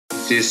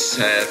This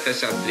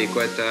is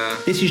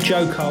This is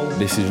Joe Cole.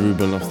 This is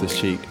Ruben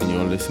Loftus-Cheek, and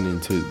you're listening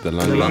to the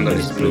London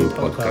is Blue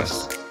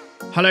podcast.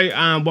 Hello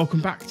and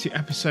welcome back to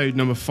episode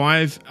number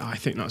 5. I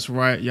think that's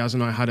right. Yaz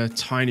and I had a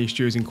tiny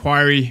stewards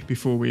inquiry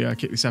before we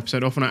kicked this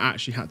episode off, and I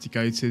actually had to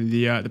go to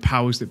the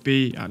powers that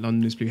be at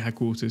London is Blue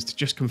headquarters to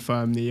just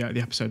confirm the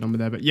episode number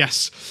there. But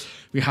yes,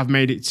 we have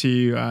made it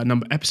to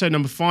episode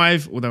number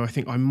 5, although I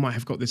think I might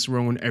have got this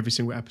wrong on every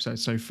single episode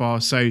so far.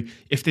 So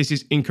if this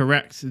is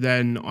incorrect,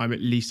 then I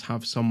at least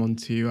have someone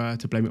to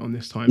blame it on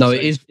this time. No, so,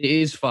 it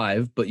is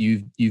 5, but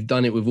you've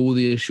done it with all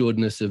the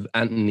assuredness of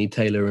Anthony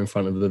Taylor in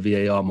front of a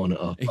VAR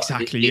monitor.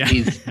 Exactly,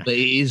 But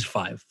it is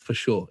 5 for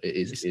sure. It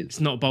is. It's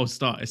not a bold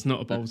start. It's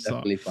not a bold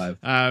start. Definitely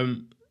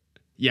 5.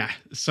 Yeah.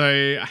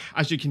 So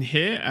as you can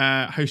hear,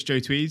 host Joe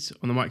Tweeds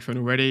on the microphone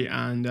already,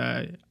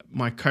 and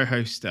my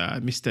co-host,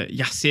 Mr.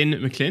 Yasin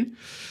McLean.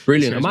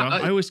 Brilliant. I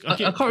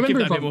can't remember give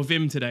that a bit more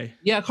vim today.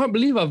 Yeah, I can't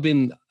believe I've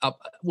been up.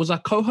 Was I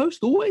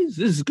co-host always?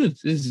 This is good.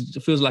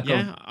 It feels like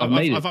I've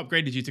made it. I've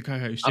upgraded you to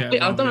co-host. I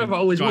don't know if I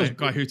always was.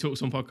 Guy who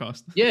talks on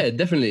podcast. Yeah,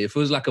 definitely. It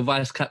feels like a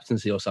vice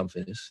captaincy or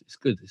something. It's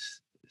good.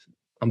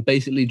 I'm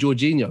basically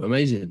Jorginho.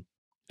 Amazing.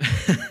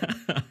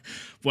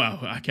 Well,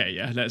 okay,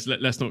 yeah.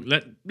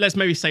 Let's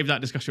maybe save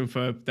that discussion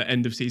for the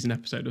end of season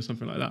episode or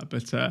something like that.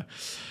 But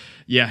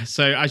yeah,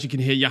 so as you can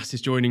hear, Yas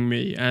is joining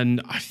me,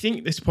 and I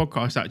think this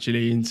podcast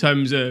actually, in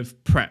terms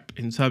of prep,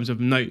 in terms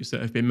of notes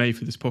that have been made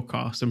for this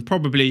podcast, and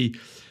probably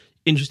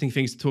interesting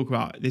things to talk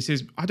about. This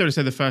is, I don't want to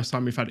say the first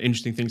time we've had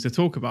interesting things to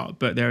talk about,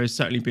 but there has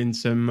certainly been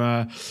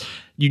some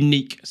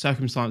unique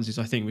circumstances,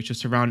 I think, which have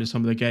surrounded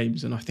some of the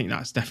games. And I think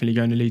that's definitely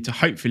going to lead to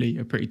hopefully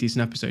a pretty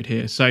decent episode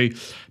here. So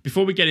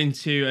before we get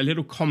into a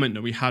little comment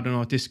that we had on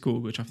our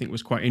Discord, which I think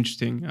was quite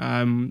interesting,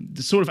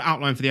 the sort of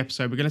outline for the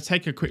episode, we're going to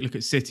take a quick look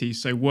at City.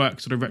 So work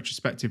sort of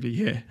retrospectively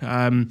here.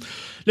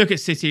 Look at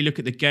City, look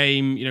at the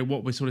game,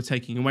 what we're sort of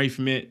taking away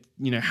from it,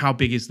 how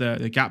big is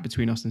the gap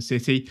between us and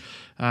City.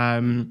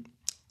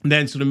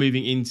 Then sort of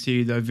moving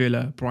into the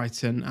Villa,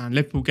 Brighton and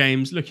Liverpool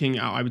games, looking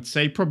at, I would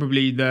say,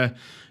 probably the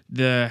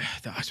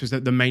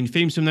main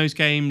themes from those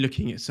games,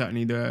 looking at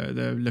certainly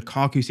the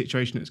Lukaku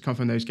situation that's come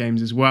from those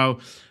games as well.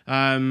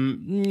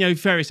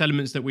 Various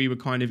elements that we were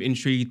kind of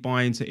intrigued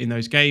by in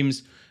those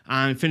games,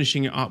 and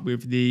finishing it up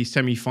with the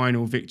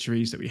semi-final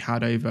victories that we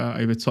had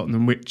over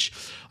Tottenham, which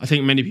I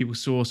think many people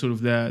saw sort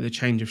of the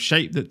change of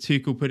shape that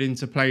Tuchel put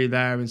into play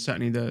there, and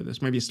certainly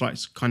there's maybe a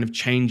slight kind of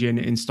change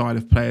in style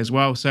of play as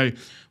well. So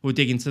we'll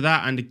dig into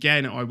that, and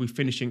again, I'll be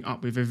finishing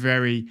up with a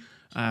very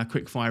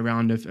quick fire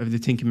round of the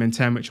Tinkerman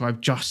 10, which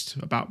I've just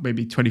about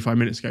maybe 25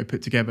 minutes ago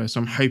put together.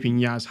 So I'm hoping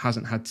Yaz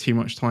hasn't had too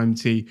much time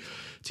to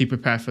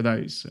prepare for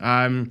those.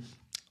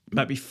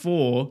 But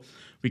before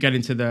we get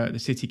into the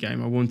City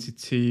game, I wanted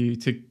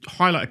to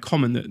highlight a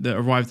comment that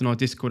arrived in our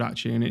Discord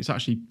actually, and it's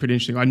actually pretty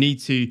interesting. I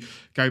need to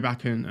go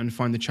back and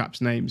find the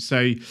chap's name.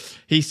 So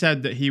he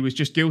said that he was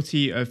just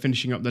guilty of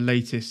finishing up the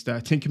latest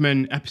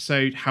Tinkerman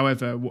episode.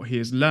 However, what he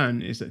has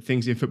learned is that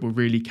things in football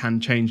really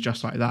can change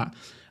just like that.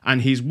 And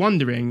he's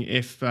wondering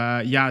if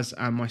Yaz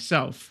and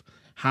myself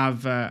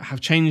have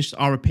changed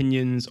our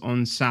opinions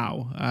on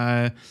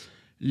Sal.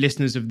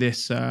 Listeners of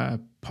this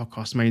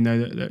podcast may know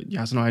that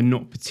Yaz and I are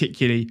not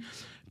particularly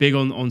big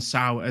on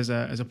Sal as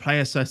a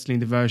player, certainly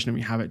the version that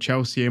we have at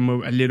Chelsea, and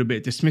we're a little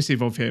bit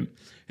dismissive of him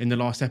in the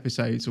last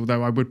episodes,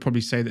 although I would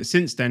probably say that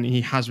since then he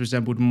has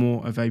resembled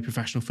more of a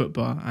professional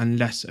footballer and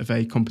less of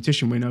a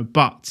competition winner.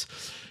 But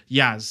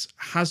Yaz,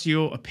 has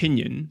your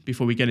opinion,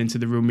 before we get into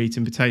the real meat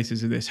and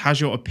potatoes of this,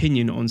 has your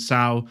opinion on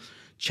Sal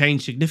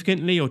changed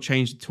significantly or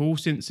changed at all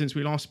since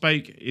we last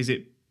spoke? Is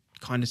it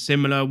kind of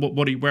similar?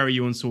 Where are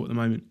you on Sal at the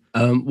moment?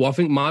 Well, I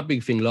think my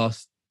big thing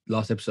last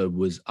episode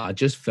was I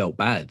just felt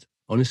bad,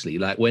 honestly.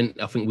 Like when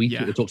I think we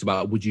talked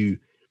about, would you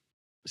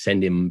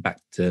send him back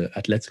to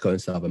Atletico and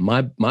stuff? And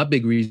my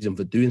big reason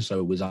for doing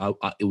so was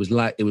it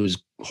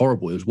was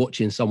horrible. It was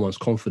watching someone's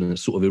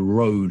confidence sort of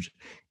erode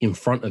in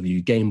front of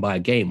you game by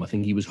game. I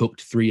think he was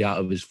hooked 3 out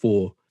of his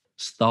 4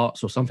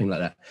 starts or something like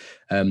that,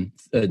 and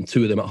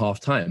 2 of them at half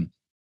time.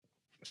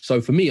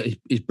 So for me,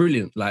 it's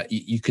brilliant. Like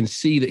you can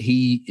see that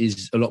he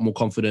is a lot more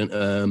confident,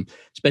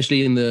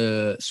 especially in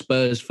the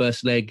Spurs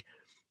first leg.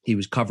 He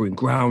was covering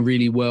ground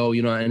really well,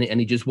 and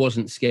he just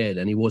wasn't scared,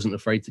 and he wasn't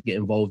afraid to get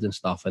involved in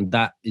stuff. And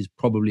that is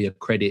probably a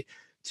credit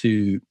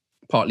to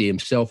partly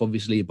himself,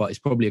 obviously, but it's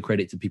probably a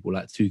credit to people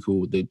like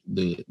Tuchel,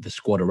 the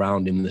squad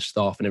around him, the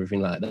staff and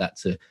everything like that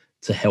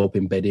to help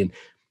him bed in.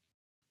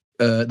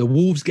 The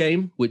Wolves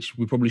game, which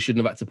we probably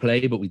shouldn't have had to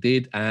play, but we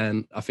did.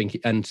 And I think,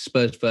 and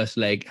Spurs first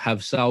leg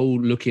have Saul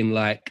looking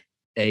like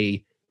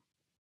a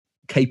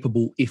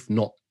capable, if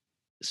not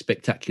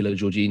spectacular,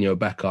 Jorginho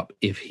backup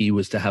if he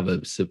was to have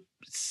a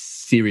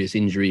serious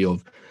injury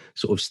of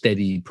sort of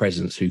steady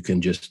presence who can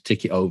just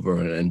tick it over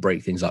and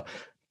break things up.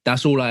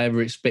 That's all I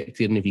ever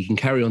expected. And if he can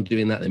carry on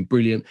doing that, then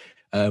brilliant.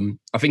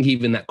 I think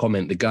even that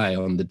comment, the guy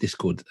on the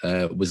Discord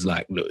was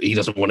like, look, he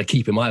doesn't want to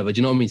keep him either. Do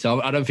you know what I mean?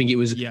 So I don't think it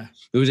was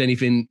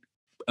anything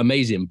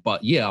amazing.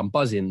 But yeah, I'm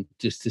buzzing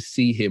just to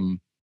see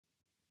him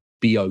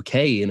be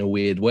okay in a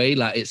weird way.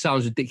 Like, it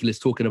sounds ridiculous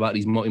talking about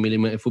these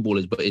multi-million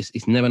footballers, but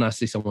it's never nice to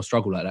see someone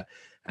struggle like that.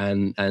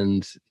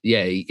 And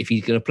yeah, if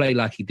he's going to play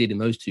like he did in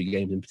those 2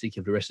 games, in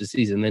particular for the rest of the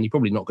season, then you're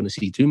probably not going to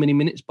see too many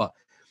minutes. But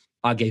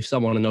I gave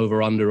someone an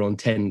over-under on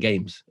 10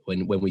 games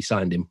when we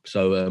signed him.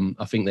 So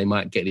I think they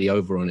might get the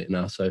over on it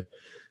now. So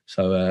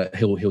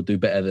he'll do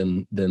better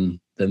than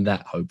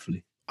that,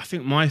 hopefully. I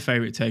think my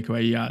favourite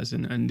takeaway he has,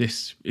 and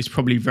this is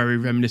probably very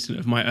reminiscent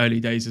of my early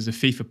days as a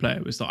FIFA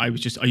player, was that I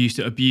used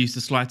to abuse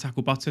the slide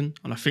tackle button.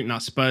 And I think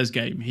that Spurs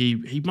game,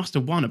 he must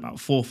have won about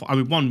 4 or 5. I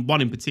mean,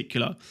 one in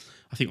particular,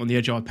 I think on the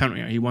edge of our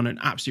penalty, he won an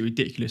absolutely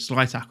ridiculous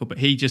slide tackle, but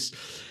he just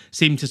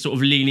seemed to sort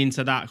of lean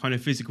into that kind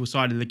of physical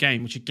side of the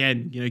game, which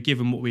again,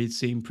 given what we had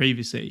seen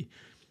previously,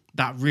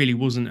 that really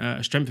wasn't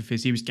a strength of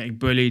his. He was getting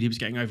bullied, he was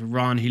getting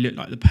overrun, he looked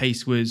like the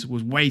pace was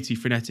way too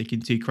frenetic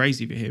and too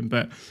crazy for him.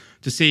 But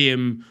to see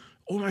him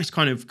almost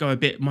kind of go a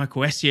bit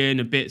Michael Essien,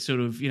 a bit sort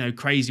of,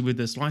 crazy with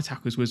the slide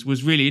tackles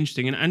was really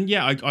interesting. And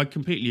yeah, I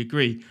completely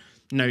agree.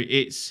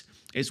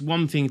 It's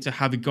one thing to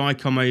have a guy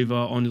come over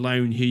on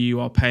loan who you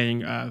are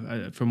paying,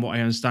 from what I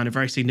understand, a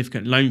very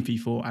significant loan fee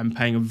for, and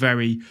paying a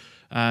very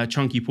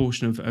chunky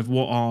portion of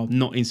what are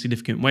not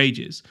insignificant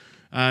wages.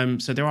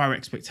 So there are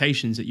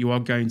expectations that you are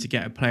going to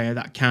get a player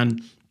that can,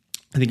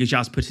 I think as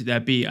Jazz put it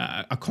there, be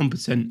a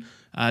competent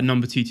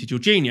number 2 to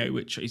Jorginho,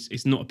 which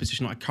is not a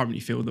position I currently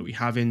feel that we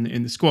have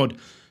in the squad.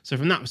 So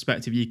from that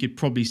perspective, you could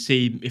probably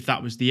see, if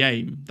that was the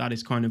aim, that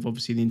is kind of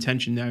obviously the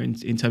intention there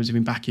in terms of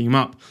him backing him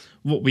up.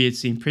 What we had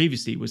seen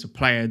previously was a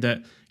player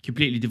that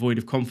completely devoid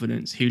of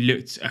confidence, who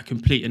looked a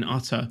complete and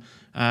utter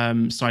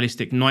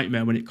stylistic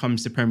nightmare when it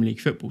comes to Premier League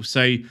football.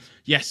 So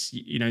yes,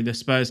 the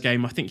Spurs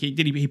game, I think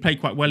he played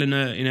quite well in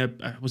a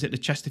was it the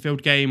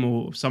Chesterfield game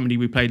or somebody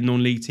we played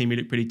non-league team? He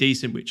looked pretty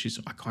decent, which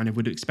is, I kind of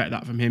would expect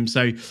that from him.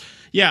 So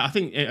yeah, I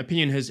think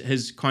opinion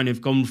has kind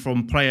of gone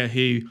from player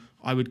who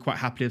I would quite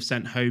happily have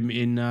sent home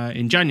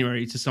in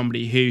January to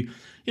somebody who,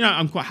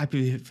 I'm quite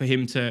happy for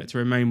him to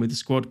remain with the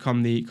squad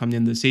come the end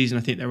of the season.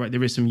 I think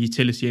there is some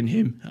utility in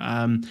him.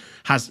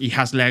 He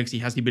has legs, he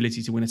has the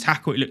ability to win a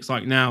tackle, it looks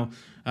like now.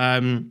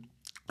 And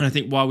I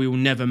think while we will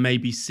never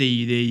maybe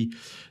see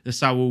the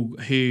Saul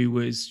who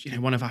was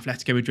one of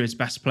Atletico Madrid's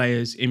best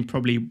players in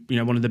probably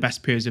one of the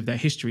best periods of their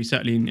history,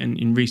 certainly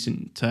in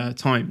recent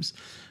times,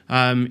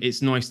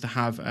 it's nice to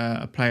have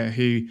a player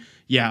who,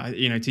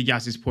 to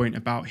Yaz's point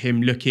about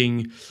him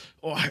looking,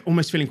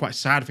 almost feeling quite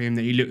sad for him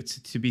that he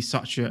looked to be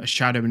such a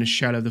shadow and a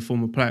shell of the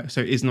former player. So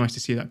it is nice to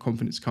see that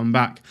confidence come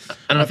back.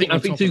 And I think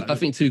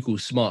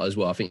Tuchel's smart as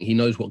well. I think he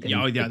knows what games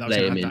to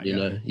play him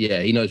in.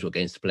 He knows what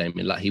games to play him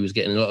in. Like, he was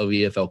getting a lot of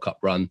EFL Cup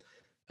run.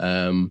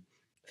 I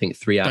think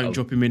 3 out. Don't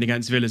drop him in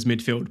against Villa's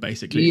midfield,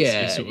 basically.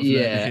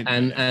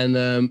 And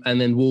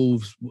then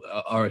Wolves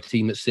are a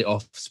team that sit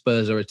off.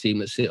 Spurs are a team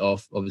that sit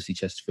off. Obviously,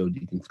 Chesterfield,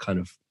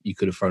 you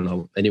could have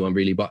thrown anyone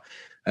really, but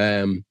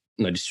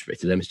no disrespect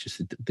to them, it's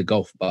just the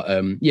golf. But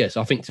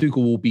so I think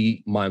Tuchel will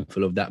be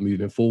mindful of that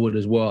moving forward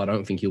as well. I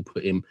don't think he'll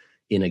put him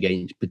in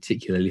against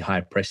particularly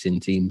high pressing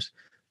teams,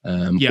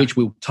 which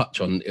we'll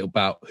touch on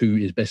about who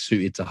is best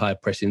suited to high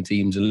pressing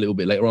teams a little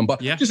bit later on.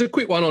 But just a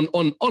quick one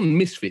on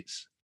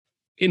misfits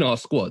in our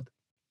squad.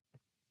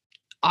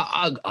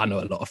 I know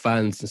a lot of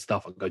fans and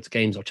stuff. I go to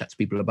games, I'll chat to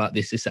people about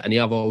this, that, and the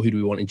other. Who do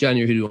we want in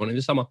January? Who do we want in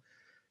the summer?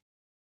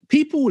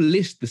 People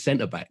list the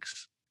centre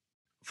backs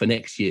for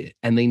next year,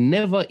 and they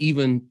never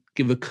even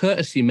give a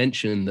courtesy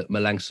mention that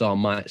Malang Sarr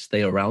might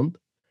stay around.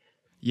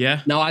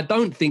 Yeah. Now, I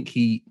don't think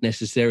he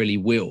necessarily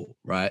will,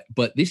 right?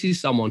 But this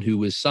is someone who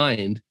was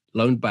signed,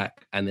 loaned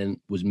back, and then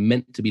was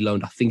meant to be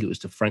loaned. I think it was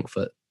to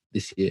Frankfurt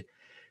this year,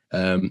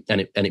 and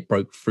it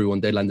broke through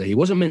on deadline day. He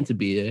wasn't meant to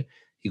be here.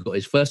 He got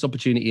his first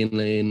opportunity in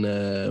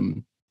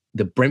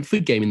the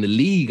Brentford game in the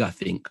league, I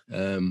think.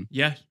 And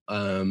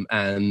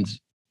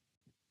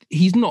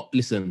he's not.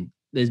 Listen,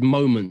 there's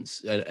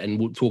moments, and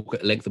we'll talk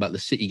at length about the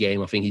City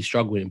game. I think he's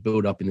struggling in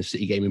build up in the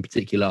City game in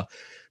particular.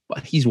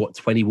 But he's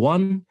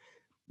 21,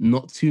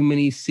 not too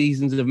many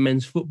seasons of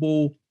men's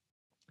football.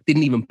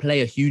 Didn't even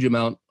play a huge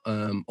amount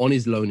on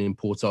his loan in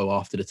Porto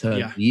after the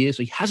turn of the year.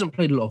 So he hasn't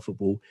played a lot of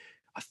football.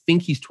 I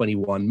think he's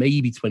 21,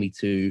 maybe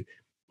 22.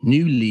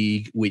 New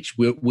league, which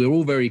we're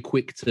all very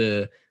quick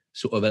to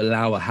sort of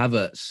allow a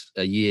Havertz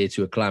a year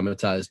to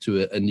acclimatise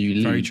to a new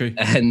league. Very true.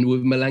 And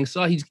with Malang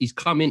Sarr, he's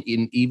come in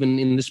even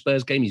in the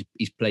Spurs game,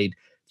 he's played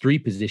 3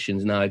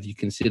 positions now, if you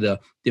consider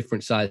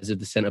different sides of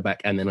the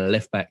centre-back and then a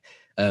left-back,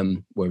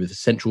 where with a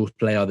central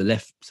player, the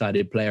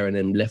left-sided player, and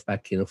then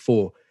left-back in a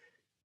 4.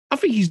 I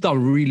think he's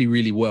done really,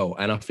 really well.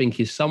 And I think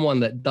he's someone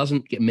that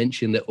doesn't get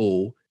mentioned at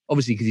all,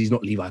 obviously because he's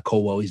not Levi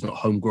Colwell, he's not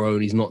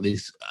homegrown, he's not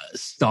this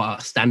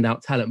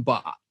standout talent.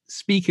 But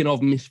speaking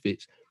of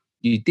misfits,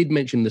 you did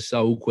mention the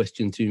Saul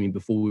question to me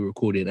before we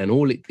recorded, and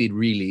all it did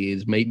really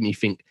is make me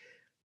think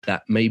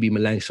that maybe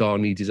Malang Sarr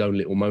needs his own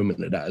little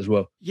moment at that as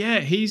well. Yeah,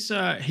 he's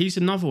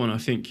another one. I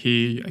think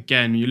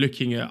you're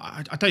looking at,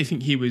 I don't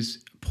think he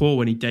was poor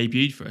when he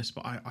debuted for us,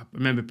 but I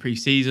remember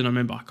pre-season, I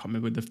can't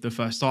remember the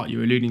first start you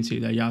were alluding to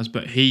there, Yaz,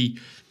 but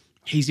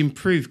he's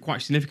improved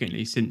quite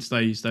significantly since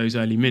those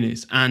early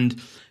minutes. And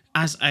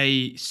as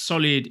a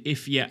solid,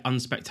 if yet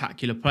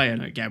unspectacular player,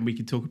 and again, we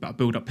can talk about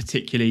build-up,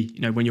 particularly,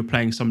 when you're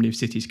playing somebody of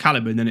City's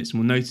calibre, then it's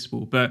more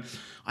noticeable. But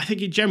I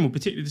think in general,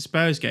 particularly the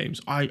Spurs games,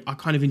 I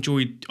actually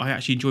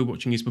enjoyed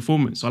watching his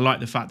performance. I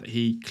like the fact that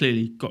he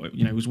clearly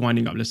was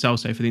winding up Lo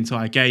Celso for the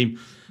entire game.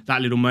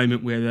 That little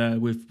moment where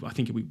I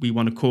think we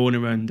won a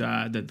corner, and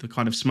the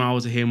kind of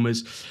smiles of him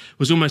was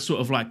almost sort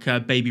of like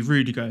baby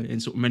Rudiger in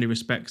sort of many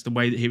respects, the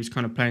way that he was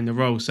kind of playing the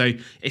role. So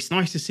it's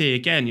nice to see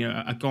again,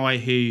 a guy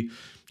who,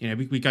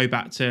 we go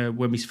back to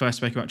when we first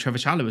spoke about Trevor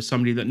Chalobah as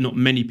somebody that not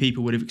many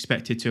people would have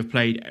expected to have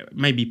played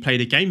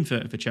a game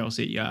for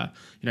Chelsea.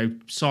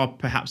 Sarr,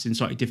 perhaps in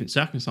slightly different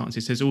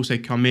circumstances, has also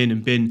come in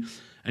and been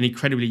an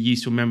incredibly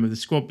useful member of the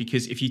squad,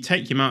 because if you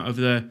take him out of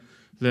the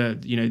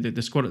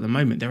squad at the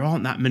moment, there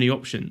aren't that many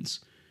options,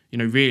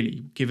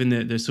 really, given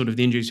the sort of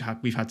the injuries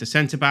we've had to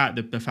centre-back,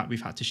 the fact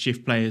we've had to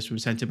shift players from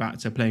centre-back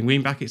to playing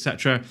wing-back,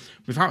 etc.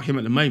 Without him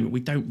at the moment, we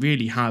don't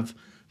really have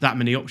that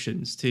many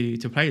options to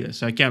play this.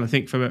 So again, I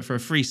think for a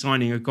free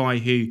signing, a guy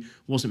who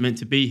wasn't meant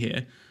to be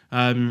here,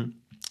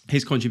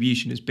 his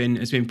contribution has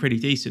been pretty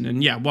decent.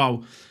 And yeah,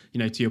 while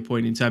to your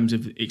point in terms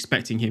of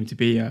expecting him to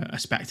be a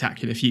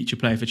spectacular future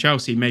player for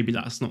Chelsea, maybe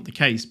that's not the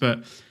case.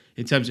 But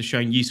in terms of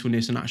showing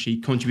usefulness and actually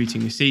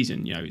contributing this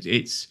season,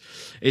 it's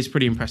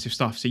pretty impressive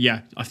stuff. So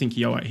yeah, I think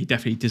he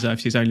definitely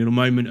deserves his own little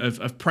moment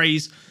of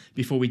praise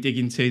before we dig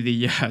into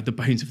the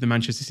bones of the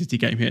Manchester City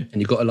game here.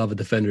 And you've got to love a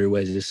defender who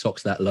wears his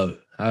socks that low.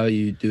 How are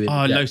you doing?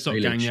 Low sock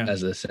gang, yeah.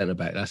 As a centre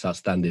back, that's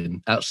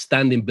outstanding.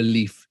 Outstanding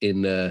belief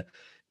in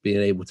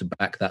being able to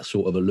back that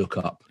sort of a look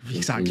up.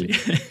 Exactly.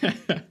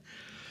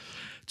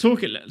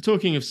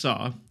 Talking of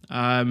Sarr,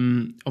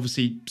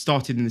 obviously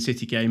started in the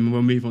City game, and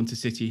we'll move on to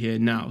City here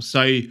now.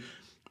 So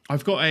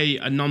I've got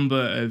a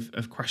number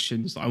of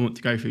questions that I want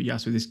to go through,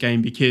 Yas, with this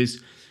game,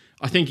 because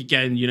I think,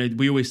 again,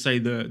 we always say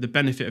the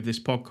benefit of this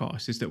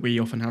podcast is that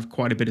we often have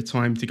quite a bit of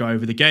time to go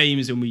over the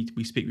games, and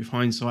we speak with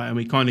hindsight, and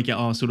we kind of get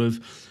our sort of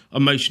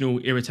emotional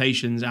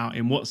irritations out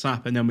in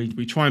WhatsApp, and then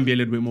we try and be a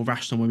little bit more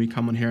rational when we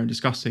come on here and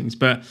discuss things.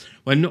 But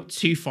we're not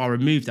too far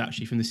removed,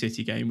 actually, from the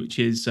City game, which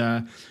is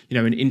an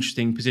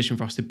interesting position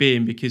for us to be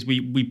in, because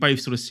we both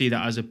sort of see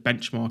that as a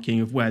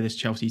benchmarking of where this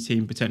Chelsea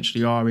team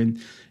potentially are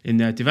in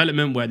their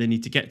development, where they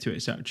need to get to,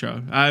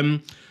 etc.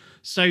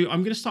 So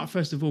I'm going to start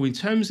first of all in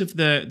terms of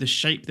the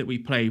shape that we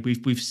played.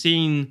 We've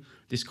seen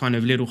this kind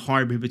of little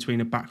hybrid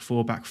between a back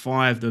four, back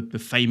five, the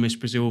famous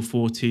Brazil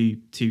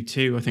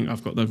 4-2-2-2. I think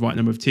I've got the right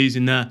number of twos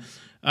in there.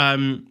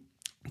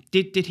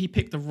 Did he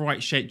pick the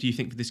right shape, do you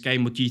think, for this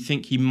game, or do you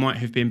think he might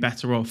have been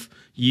better off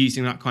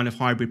using that kind of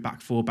hybrid back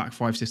four, back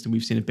five system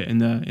we've seen a bit in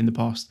the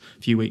past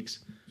few weeks?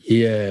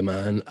 Yeah,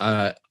 man.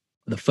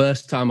 The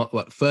first time,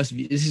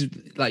 this is,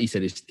 like you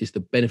said, it's the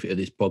benefit of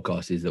this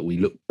podcast is that we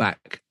look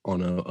back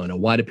on a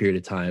wider period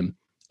of time,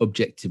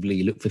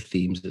 objectively, look for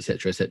themes,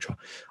 etc., etc.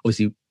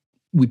 Obviously,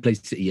 we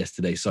played City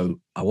yesterday, so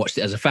I watched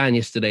it as a fan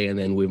yesterday, and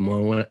then with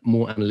more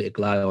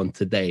analytical eye on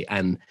today,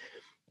 and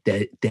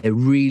there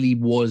really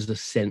was a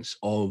sense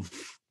of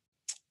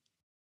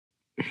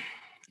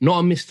not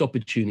a missed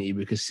opportunity,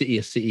 because City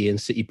are City,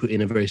 and City put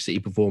in a very City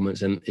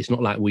performance, and it's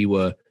not like we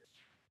were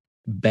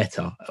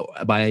better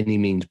by any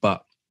means,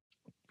 but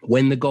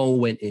when the goal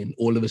went in,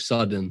 all of a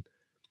sudden,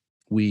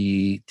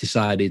 we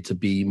decided to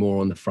be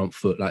more on the front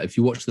foot. Like, if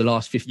you watch the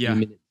last 15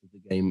 minutes of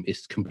the game,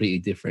 it's completely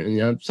different.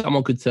 And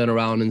someone could turn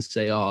around and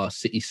say,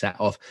 City sat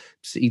off.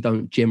 City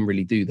don't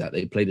generally do that.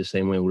 They play the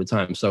same way all the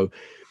time. So,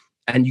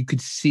 and you could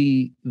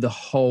see the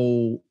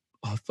whole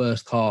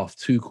first half,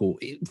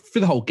 Tuchel, for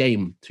the whole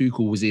game,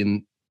 Tuchel was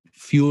in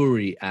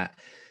fury at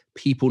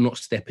people not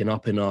stepping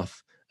up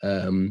enough.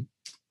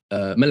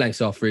 Malang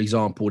Sarr, for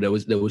example, there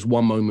was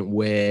one moment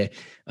where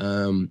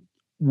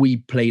we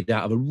played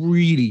out of a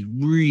really,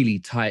 really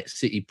tight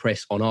City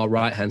press on our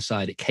right-hand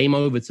side. It came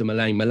over to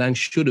Malang. Malang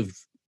should have,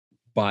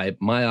 by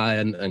my eye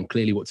and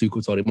clearly what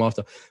Tuchel told him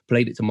after,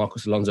 played it to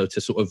Marcos Alonso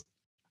to sort of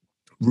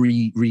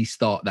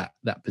restart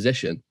that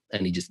possession,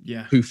 and he just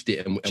hoofed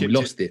it and we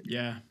lost it.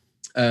 Yeah.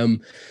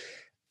 And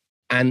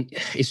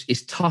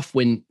it's tough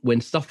when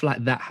stuff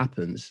like that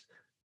happens.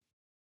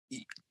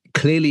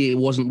 Clearly, it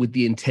wasn't with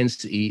the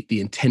intensity, the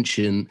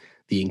intention,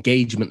 the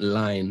engagement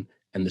line,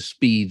 and the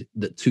speed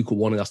that Tuchel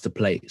wanted us to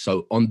play.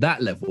 So on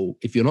that level,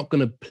 if you're not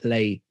going to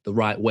play the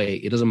right way,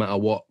 it doesn't matter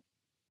what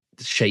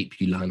shape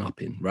you line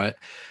up in, right?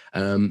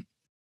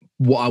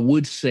 What I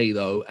would say,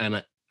 though,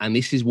 and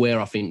this is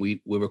where I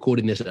think we're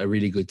recording this at a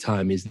really good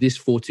time, is this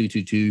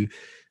 4-2-2-2.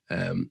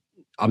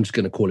 I'm just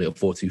going to call it a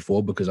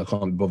 4-2-4 because I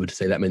can't be bothered to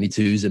say that many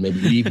twos and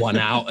maybe leave one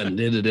out and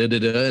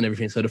and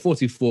everything. So the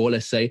 4-2-4,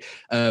 let's say,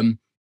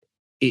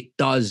 it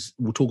does,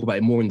 we'll talk about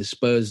it more in the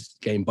Spurs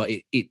game, but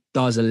it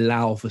does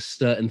allow for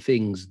certain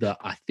things that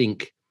I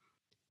think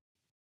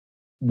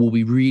will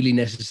be really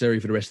necessary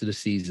for the rest of the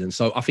season.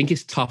 So I think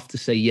it's tough to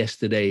say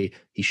yesterday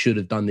he should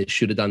have done this,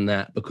 should have done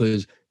that,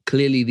 because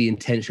clearly the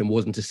intention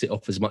wasn't to sit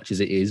off as much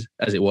as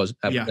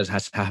as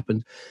has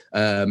happened.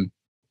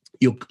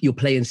 You're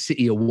playing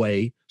City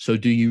away, so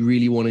do you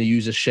really want to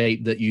use a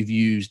shape that you've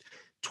used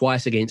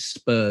twice against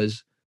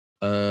Spurs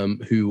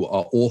who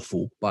are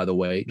awful, by the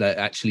way, like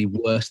actually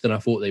worse than I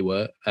thought they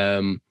were.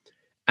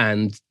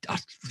 And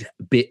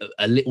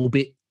a little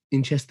bit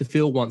in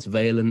Chesterfield once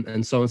Vale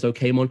and so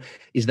came on.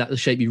 Is that the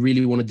shape you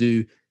really want to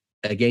do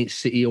against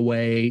City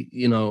away?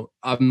 You know,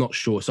 I'm not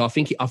sure. So I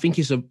think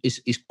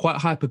it's quite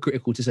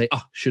hypercritical to say,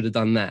 should have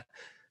done that.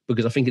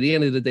 Because I think at the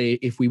end of the day,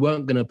 if we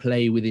weren't going to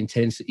play with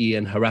intensity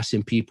and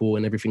harassing people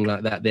and everything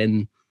like that,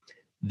 then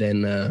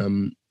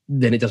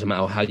it doesn't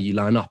matter how you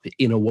line up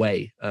in a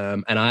way.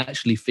 And I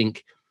actually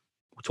think,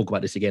 we'll talk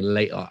about this again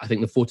later, I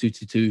think the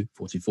 4-2-2-2,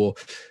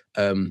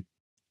 4-2-4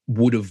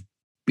 would have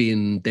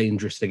been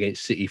dangerous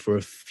against City for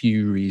a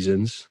few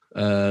reasons,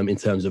 in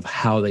terms of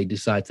how they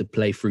decide to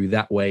play through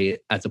that way,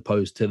 as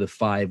opposed to the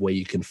 5 where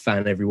you can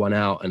fan everyone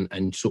out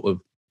and sort of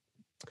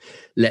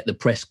let the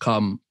press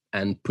come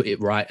and put it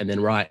right and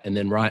then right and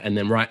then right and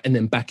then right and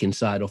then back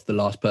inside off the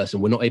last person.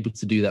 We're not able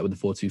to do that with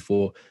the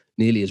 4-2-4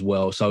 nearly as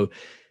well. So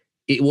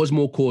it was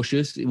more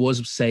cautious. It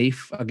was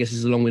safe, I guess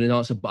is a long-winded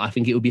answer, but I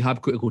think it would be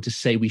hypercritical to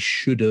say we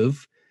should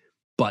have.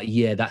 But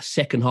yeah, that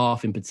second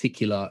half in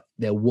particular,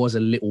 there was a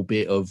little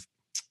bit of,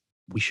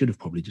 we should have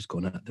probably just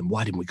gone at them.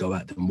 Why didn't we go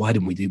at them? Why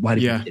didn't we hit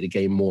the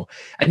game more?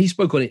 And he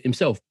spoke on it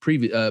himself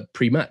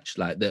pre-match,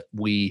 like that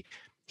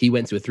he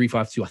went to a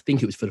 3-5-2. I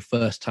think it was for the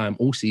first time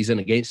all season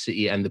against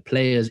City, and the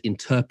players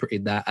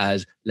interpreted that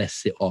as let's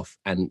sit off,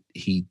 and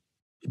he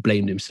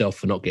blamed himself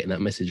for not getting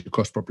that message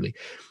across properly.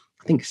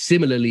 I think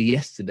similarly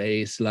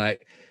yesterday, it's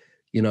like,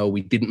 you know,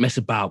 we didn't mess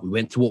about. We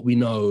went to what we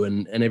know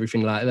and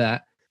everything like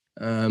that.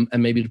 And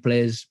maybe the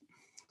players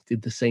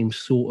did the same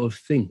sort of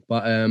thing.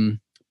 But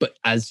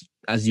as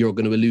you're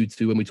going to allude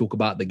to when we talk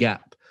about the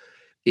gap,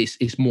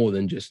 it's more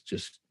than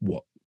just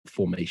what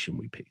formation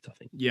we picked, I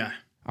think. Yeah.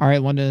 All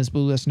right, London is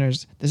Blue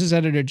listeners, this is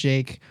Editor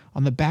Jake.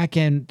 On the back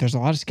end, there's a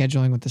lot of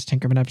scheduling with this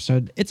Tinkerman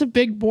episode. It's a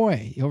big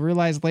boy. You'll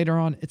realize later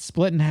on it's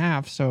split in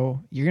half,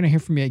 so you're going to hear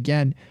from me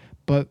again.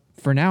 But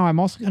for now, I'm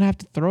also going to have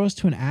to throw us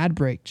to an ad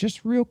break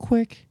just real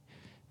quick,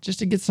 just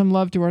to get some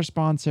love to our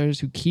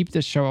sponsors who keep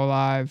this show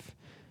alive.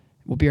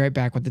 We'll be right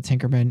back with the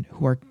Tinkermen,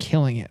 who are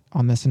killing it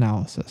on this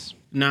analysis.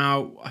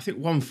 Now, I think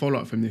one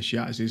follow-up from this,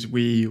 Yaz, is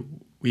we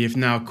have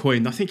now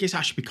coined, I think it's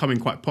actually becoming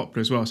quite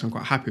popular as well, so I'm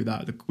quite happy with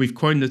that. We've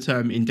coined the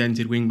term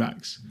indented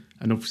wingbacks,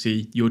 and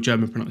obviously your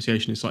German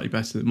pronunciation is slightly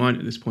better than mine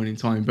at this point in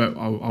time, but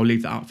I'll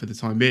leave that out for the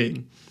time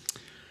being.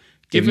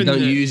 If you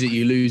don't use it,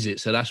 you lose it.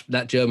 So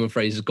that German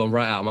phrase has gone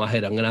right out of my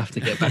head. I'm going to have to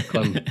get back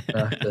on.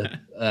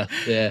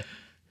 Yeah.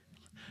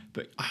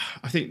 But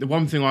I think the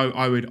one thing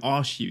I would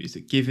ask you is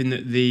that given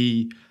that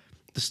the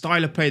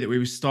style of play that we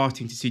were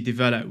starting to see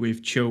develop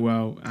with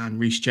Chilwell and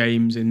Reece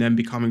James, and then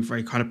becoming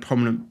very kind of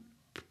prominent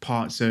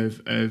parts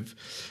of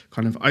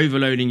kind of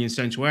overloading in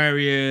central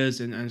areas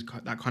and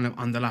that kind of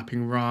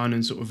underlapping run,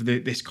 and sort of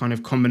this kind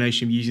of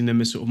combination of using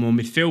them as sort of more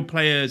midfield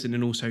players and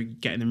then also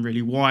getting them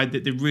really wide,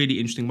 the really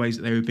interesting ways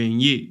that they were being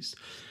used.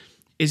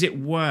 Is it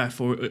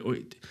worth, or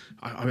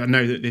I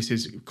know that this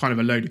is kind of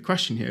a loaded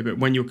question here, but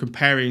when you're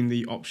comparing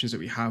the options that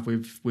we have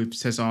with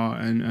Cesar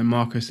and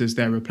Marcus as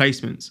their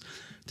replacements,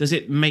 does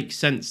it make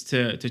sense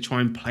to try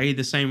and play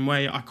the same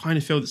way? I kind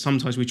of feel that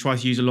sometimes we try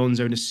to use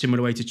Alonso in a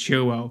similar way to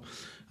Chilwell.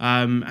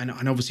 And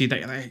obviously,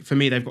 for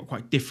me, they've got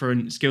quite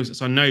different skill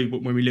sets. I know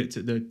when we looked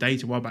at the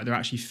data a while back, they're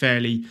actually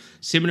fairly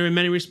similar in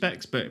many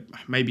respects, but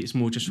maybe it's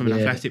more just from an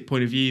athletic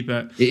point of view.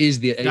 But it is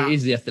the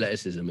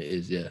athleticism. It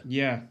is, yeah.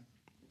 Yeah.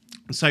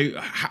 So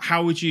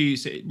how would you,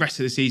 rest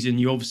of the season,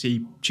 you obviously,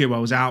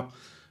 Chilwell's out.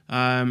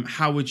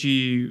 How would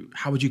you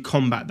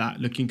combat that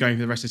going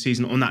for the rest of the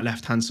season on that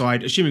left-hand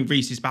side, assuming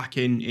Reece is back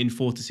in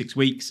 4 to 6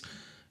 weeks?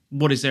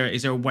 Is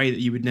there a way that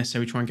you would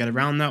necessarily try and get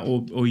around that,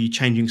 or are you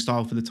changing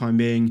style for the time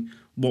being?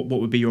 What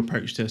would be your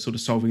approach to sort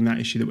of solving that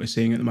issue that we're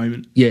seeing at the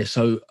moment? Yeah,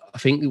 so I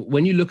think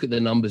when you look at the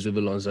numbers with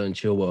Alonso and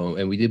Chilwell,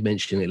 and we did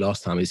mention it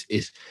last time,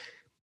 is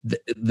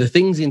the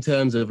things in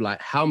terms of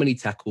like how many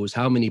tackles,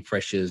 how many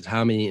pressures,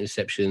 how many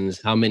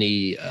interceptions, how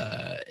many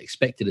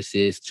expected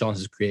assists,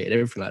 chances created,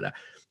 everything like that.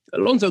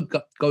 Alonso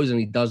goes and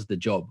he does the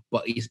job,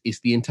 but it's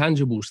the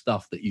intangible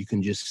stuff that you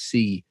can just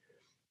see,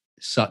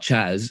 such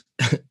as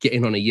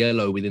getting on a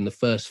yellow within the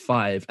first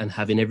 5 and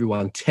having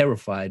everyone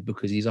terrified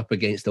because he's up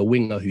against a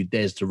winger who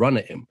dares to run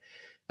at him.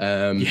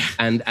 And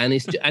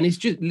it's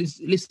just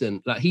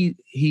listen, like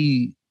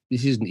he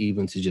this isn't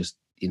even to just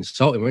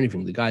insult him or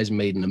anything. The guy's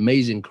made an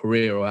amazing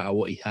career out of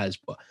what he has,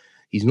 but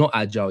he's not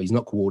agile, he's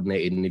not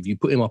coordinated. And if you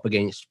put him up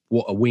against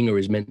what a winger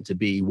is meant to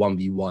be,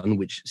 1v1,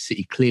 which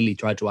City clearly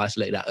tried to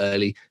isolate that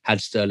early, had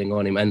Sterling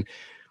on him,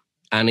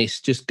 and it's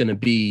just going to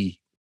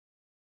be,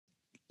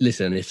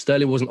 listen, if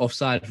Sterling wasn't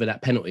offside for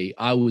that penalty,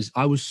 I was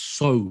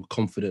so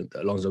confident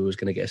that Alonso was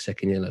going to get a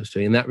second yellow. So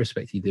in that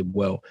respect, he did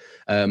well.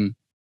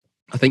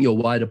 I think your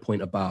wider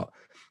point about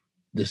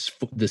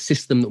the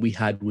system that we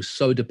had was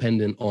so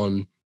dependent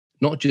on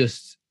not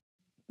just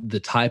the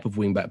type of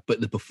wingback, but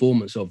the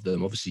performance of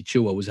them. Obviously,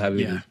 Chilwell was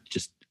having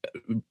just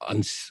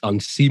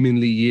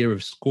unseemingly year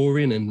of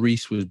scoring, and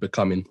Reece was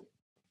becoming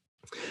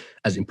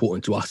as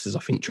important to us as I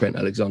think Trent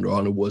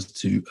Alexander-Arnold was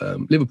to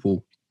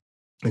Liverpool.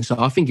 And so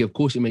I think, of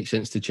course, it makes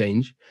sense to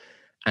change.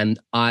 And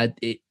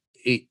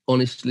it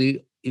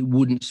honestly, it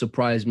wouldn't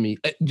surprise me.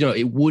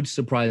 It would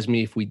surprise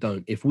me if we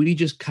don't. If we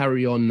just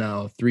carry on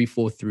now,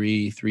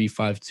 3-4-3,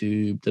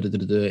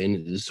 3-5-2,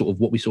 in sort of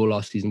what we saw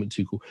last season with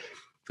Tuchel,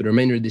 for the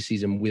remainder of this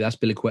season with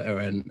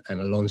Azpilicueta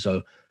and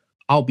Alonso,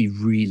 I'll be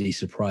really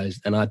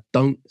surprised. And I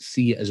don't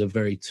see it as a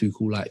very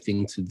Tuchel-like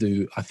thing to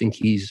do. I think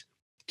he's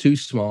too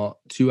smart,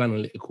 too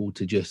analytical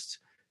to just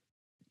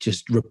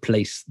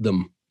replace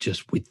them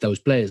just with those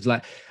players.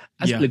 Like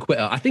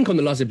Azpilicueta, I think on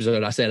the last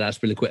episode I said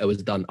Azpilicueta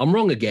was done. I'm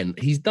wrong again.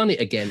 He's done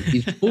it again.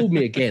 He's fooled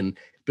me again,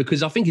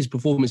 because I think his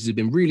performances have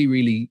been really,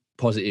 really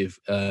positive.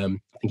 I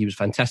think he was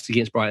fantastic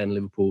against Brighton and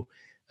Liverpool.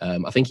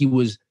 I think he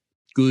was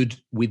good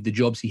with the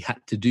jobs he had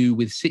to do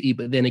with City.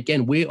 But then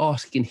again, we're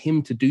asking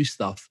him to do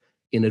stuff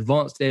in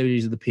advanced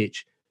areas of the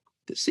pitch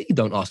that City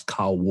don't ask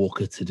Kyle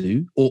Walker to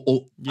do,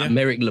 or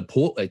Aymeric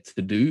Laporte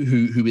to do,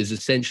 who is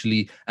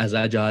essentially as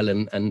agile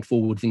and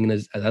forward-thinking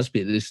as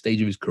Azpi at this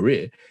stage of his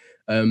career.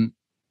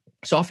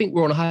 So I think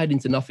we're on a hide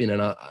into nothing,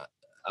 and I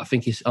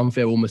think it's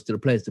unfair almost to the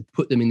players to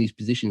put them in these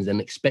positions and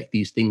expect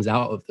these things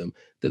out of them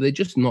that they're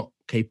just not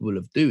capable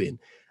of doing.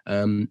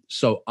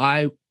 So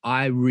I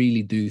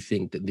really do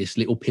think that this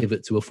little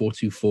pivot to a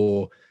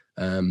 4-2-4,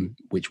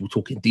 which we'll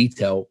talk in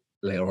detail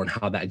later on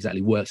how that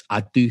exactly works,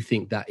 I do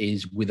think that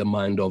is with a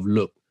mind of,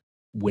 look,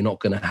 we're not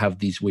going to have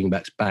these wing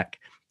backs back.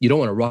 You don't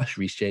want to rush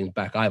Reece James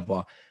back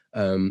either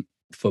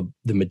for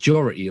the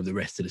majority of the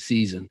rest of the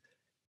season.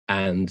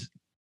 And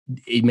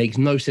it makes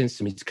no sense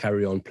to me to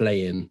carry on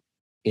playing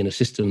in a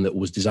system that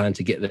was designed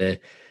to get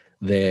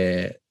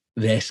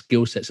their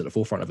skill sets at the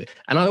forefront of it.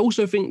 And I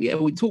also think,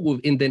 we talk with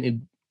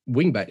indented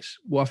wing backs.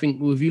 Well, I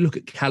think if you look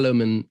at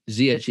Callum and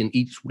Ziyech in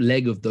each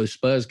leg of those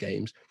Spurs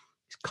games,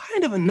 it's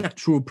kind of a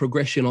natural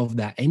progression of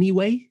that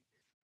anyway.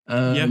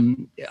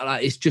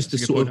 Like it's just a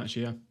sort of,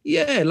 actually,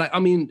 like, I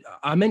mean,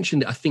 I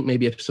mentioned it, I think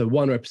maybe episode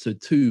 1 or episode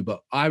 2,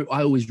 but I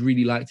always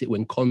really liked it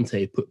when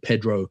Conte put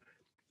Pedro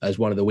as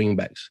one of the wing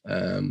backs.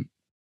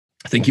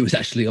 I think he was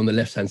actually on the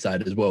left-hand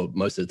side as well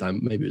most of the time.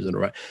 Maybe it was on the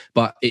right.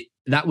 But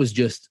that was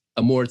just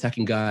a more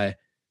attacking guy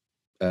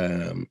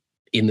in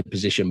the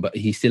position, but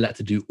he still had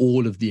to do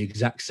all of the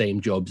exact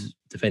same jobs,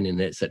 defending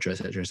it, etc.,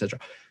 etc., etc.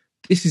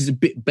 This is a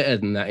bit better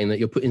than that, in that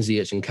you're putting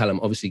Ziyech and Callum.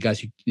 Obviously,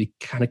 guys, you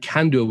kind of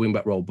can do a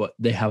wing-back role, but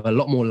they have a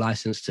lot more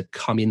license to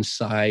come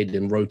inside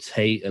and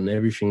rotate and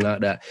everything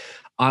like that.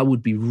 I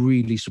would be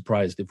really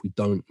surprised if we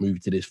don't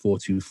move to this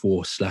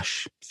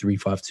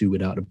 4-2-4/3-5-2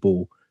 without the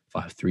ball,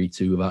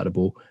 5-3-2 without the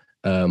ball.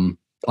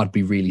 I'd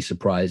be really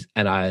surprised.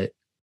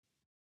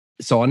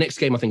 So our next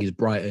game, I think, is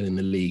Brighton in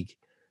the league.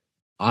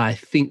 I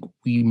think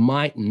we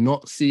might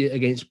not see it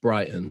against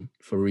Brighton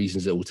for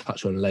reasons that we'll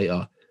touch on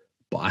later,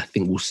 but I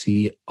think we'll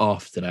see it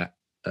after that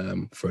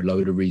for a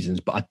load of reasons.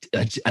 But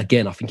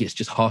again, I think it's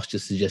just harsh to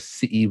suggest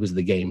City was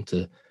the game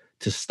to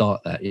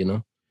start that, you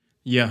know?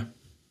 Yeah.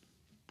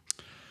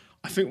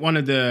 I think one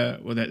of there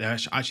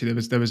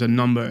was a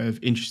number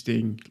of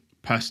interesting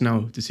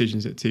personnel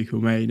decisions that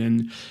Tuchel made,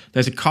 and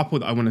there's a couple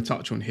that I want to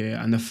touch on here.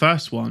 And the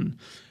first one,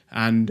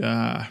 and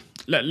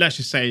let's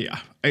just say,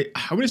 I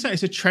wouldn't say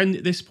it's a trend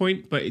at this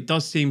point, but it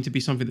does seem to be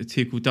something that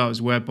Tuchel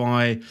does,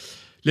 whereby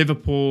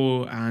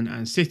Liverpool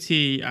and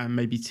City and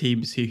maybe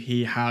teams who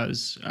he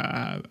has,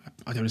 I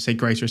don't want to say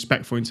greater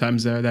respect for in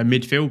terms of their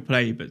midfield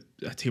play, but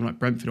a team like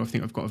Brentford, I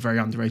think, have got a very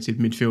underrated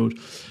midfield.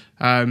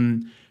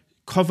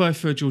 Cover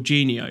for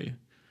Jorginho.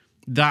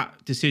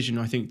 That decision,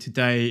 I think,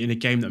 today in a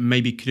game that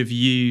maybe could have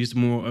used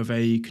more of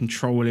a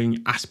controlling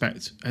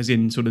aspect, as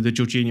in sort of the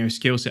Jorginho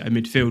skill set in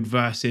midfield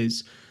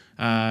versus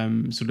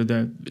sort of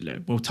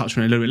we'll touch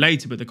on it a little bit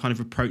later, but the kind of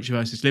approach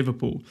versus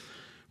Liverpool.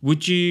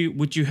 Would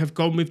you have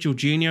gone with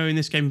Jorginho in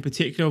this game in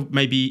particular,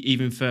 maybe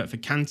even for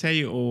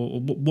Kante, or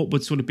what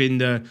would sort of been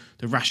the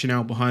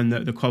rationale behind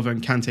the Cover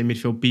and Kante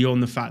midfield,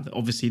 beyond the fact that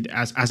obviously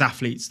as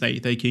athletes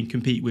they can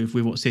compete with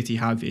what City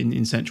have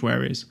in central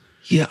areas?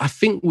 Yeah, I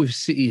think with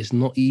City it's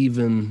not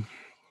even.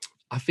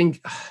 I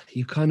think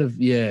you kind of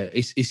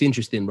it's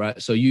interesting,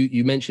 right? So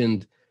you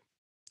mentioned.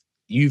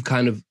 You've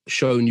kind of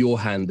shown your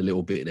hand a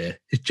little bit there,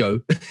 Joe.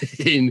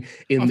 The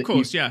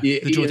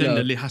Jordan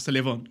that has to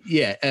live on.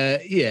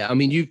 Yeah. I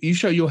mean, you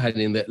show your hand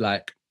in that,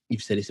 like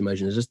you've said, it's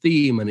emerging as a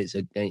theme, and it's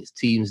against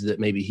teams that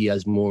maybe he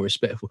has more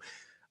respect for.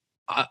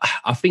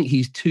 I think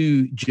he's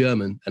too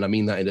German, and I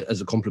mean that as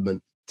a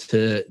compliment,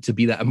 to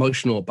be that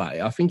emotional about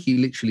it. I think he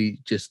literally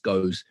just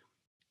goes,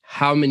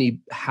 how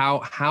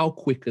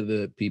quick are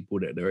the people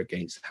that they're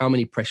against? How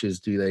many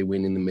pressures do they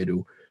win in the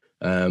middle?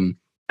 And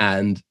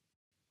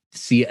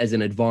see it as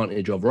an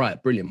advantage of,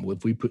 right, brilliant.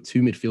 If we put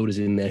two midfielders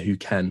in there who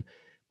can,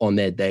 on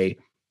their day,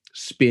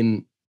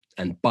 spin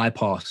and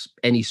bypass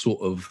any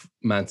sort of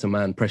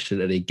man-to-man pressure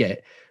that they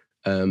get,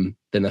 then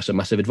that's a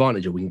massive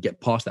advantage, and we can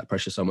get past that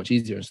pressure so much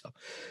easier and stuff.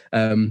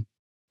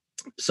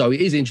 So it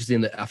is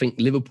interesting that I think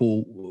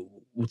Liverpool,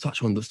 we'll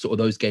touch on the sort of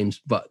those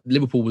games, but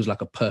Liverpool was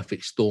like a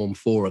perfect storm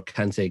for a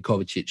Kante,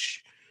 Kovacic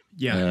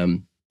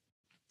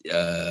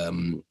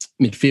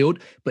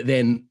midfield. But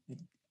then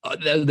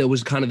there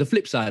was kind of the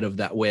flip side of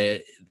that,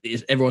 where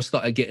everyone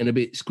started getting a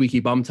bit squeaky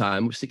bum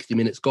time with 60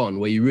 minutes gone,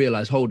 where you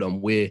realise, hold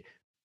on, we're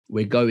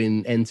we're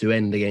going end to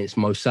end against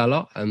Mo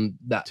Salah, and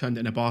that turned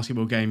it in a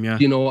basketball game. Yeah,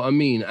 you know what I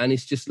mean. And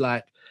it's just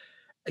like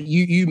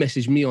you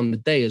messaged me on the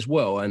day as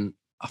well, and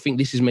I think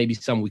this is maybe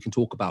something we can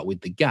talk about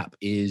with the gap.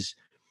 Is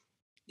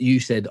you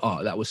said,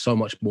 "Oh, that was so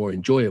much more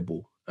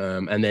enjoyable,"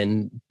 and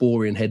then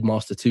boring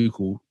headmaster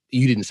Tuchel.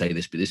 You didn't say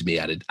this, but this is me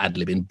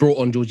ad-libbing. Brought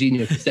on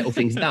Jorginho to settle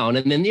things down,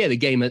 and then the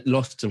game had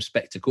lost some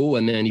spectacle,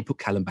 and then he put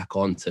Callum back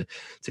on to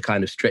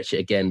kind of stretch it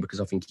again because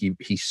I think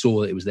he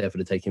saw that it was there for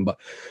the taking. But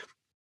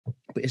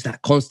it's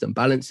that constant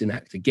balancing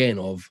act again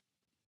of,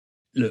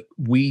 look,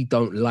 we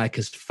don't like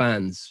as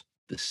fans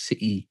the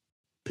City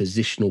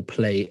positional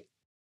play,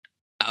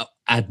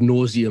 ad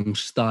nauseum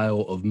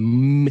style of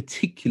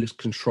meticulous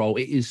control.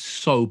 It is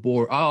so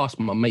boring. I asked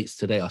my mates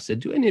today. I said,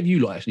 "Do any of you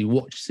lot actually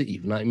watch City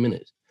for 90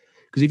 minutes?"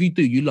 Because if you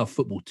do, you love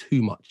football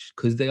too much,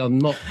 because they are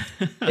not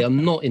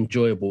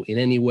enjoyable in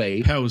any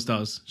way. Pels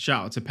does.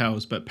 Shout out to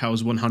Pels, but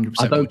Pels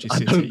 100% watches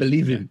City. I don't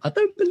believe him. I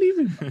don't believe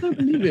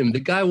him. The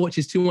guy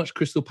watches too much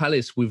Crystal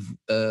Palace with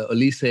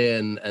Elise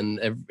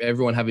and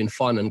everyone having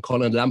fun, and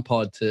Colin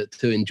Lampard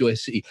to enjoy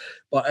City.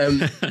 But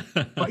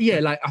yeah,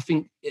 like I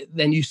think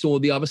then you saw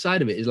the other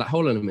side of it. Is like,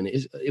 hold on a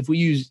minute. If we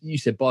use, you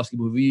said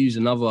basketball, if we use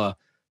another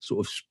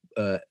sort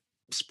of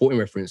sporting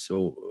reference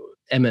or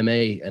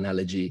MMA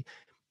analogy,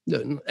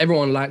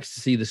 everyone likes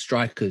to see the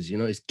strikers, you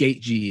know, it's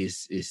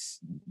Gaethje, it's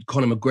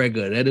Conor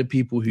McGregor. They're the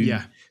people who,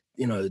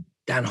 you know,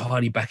 Dan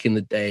Hardy back in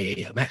the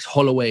day, Max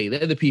Holloway.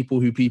 They're the people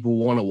who people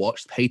want to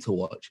watch, pay to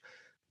watch.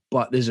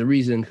 But there's a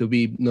reason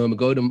Khabib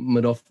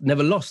Nurmagomedov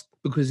never lost,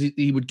 because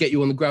he would get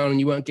you on the ground and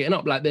you weren't getting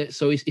up like that.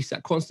 So it's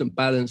that constant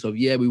balance of,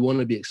 we want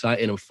to be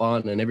exciting and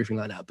fun and everything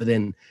like that. But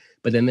then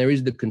there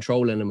is the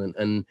control element.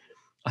 And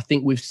I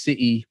think with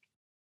City,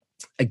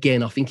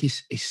 again, I think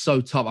it's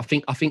so tough. I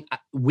think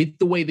with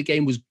the way the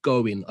game was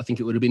going, I think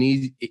it would have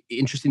been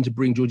interesting to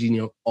bring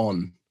Jorginho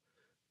on,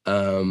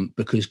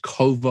 because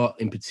Kova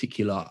in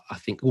particular, I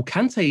think, well,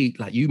 Kante,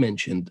 like you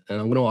mentioned, and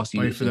I'm going to ask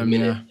you for them,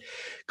 in a minute.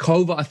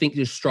 Kova, I think,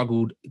 just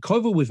struggled.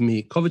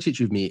 Kovacic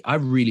with me, I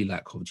really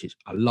like Kovacic.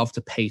 I love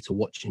to pay to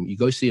watch him. You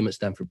go see him at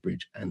Stamford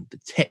Bridge, and the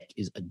tech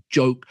is a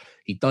joke.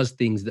 He does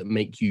things that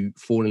make you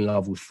fall in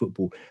love with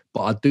football.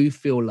 But I do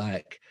feel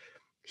like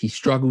he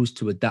struggles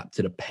to adapt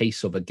to the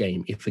pace of a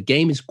game. If a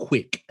game is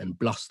quick and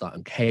bluster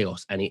and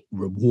chaos, and it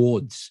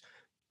rewards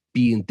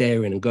being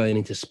daring and going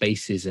into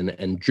spaces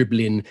and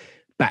dribbling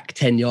back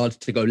 10 yards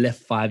to go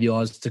left 5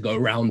 yards to go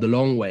around the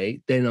long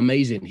way, then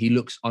amazing. He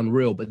looks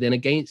unreal. But then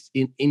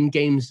in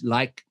games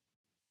like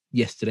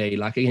yesterday,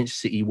 like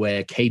against City,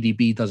 where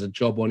KDB does a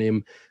job on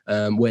him,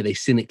 where they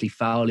cynically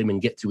foul him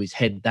and get to his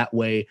head that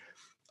way,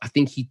 I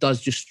think he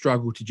does just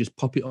struggle to just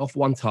pop it off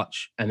one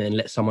touch and then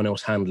let someone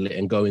else handle it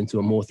and go into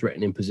a more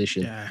threatening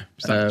position. Yeah,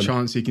 that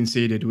chance he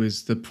conceded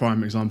was the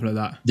prime example of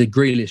that. The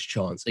Grealish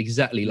chance,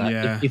 exactly.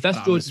 Like if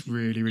that's was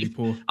really, really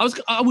poor.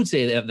 I would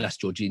say that's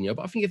Jorginho,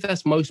 but I think if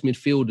that's most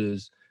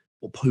midfielders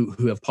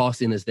who have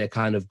passing as their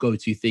kind of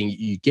go-to thing,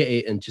 you get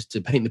it. And just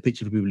to paint the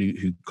picture for people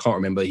who can't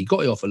remember, he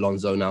got it off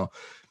Alonso. Now,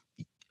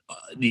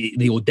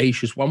 the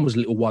audacious one was a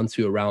little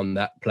 1-2 around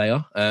that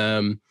player.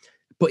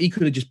 But he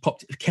could have just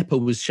popped it.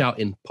 Kepa was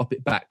shouting, "Pop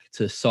it back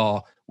to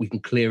Sarr. We can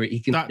clear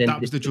it."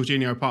 That was the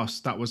Jorginho pass.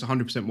 That was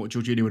 100% what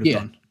Jorginho would have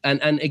done.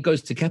 And it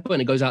goes to Kepa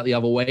and it goes out the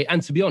other way. And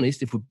to be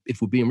honest, if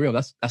we're being real,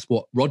 that's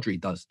what Rodri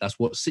does. That's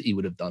what City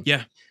would have done.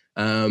 Yeah.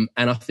 And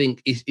I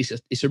think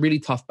it's a really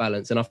tough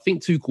balance. And I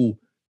think Tuchel,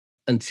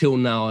 until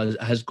now,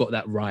 has got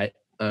that right.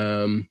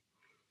 I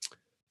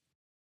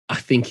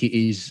think it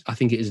is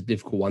a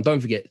difficult one.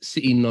 Don't forget,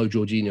 City know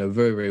Jorginho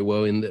very, very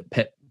well. In that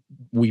Pep,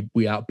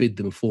 we outbid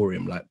them for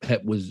him. Like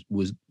Pep was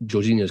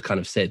Jorginho's kind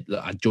of said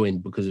that I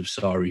joined because of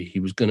Sarri. He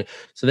was gonna,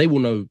 so they will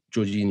know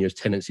Jorginho's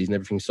tendencies and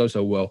everything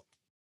so well.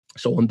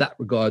 So on that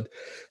regard,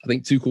 I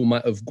think Tuchel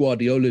might have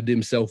Guardiola'd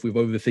himself with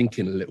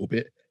overthinking a little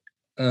bit.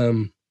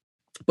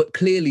 But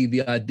clearly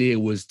the idea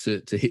was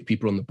to hit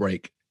people on the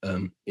break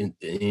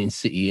in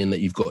City, in that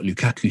you've got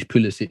Lukaku,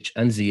 Pulisic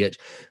and Ziyech.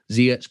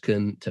 Ziyech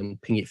can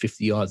ping it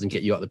 50 yards and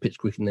get you out the pitch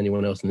quicker than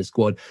anyone else in the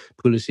squad.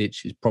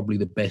 Pulisic is probably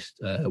the best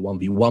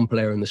 1v1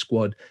 player in the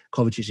squad.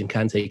 Kovacic and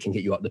Kante can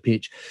get you up the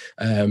pitch.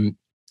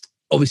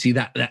 Obviously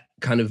that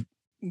kind of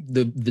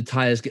the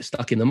tires get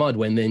stuck in the mud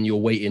when then you're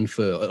waiting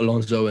for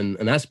Alonso and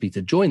Aspi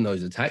to join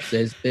those attacks.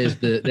 There's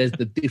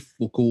the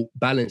difficult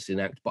balancing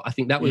act. But I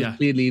think that was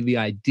clearly the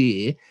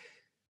idea.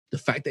 The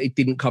fact that it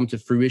didn't come to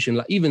fruition,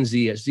 like even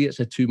Ziyech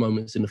had 2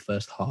 moments in the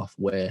first half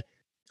where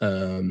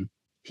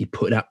he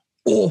put that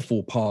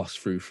awful pass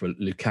through for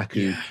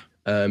Lukaku,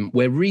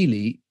 where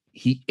really,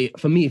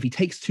 for me, if he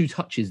takes 2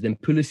 touches, then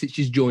Pulisic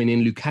is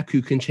joining.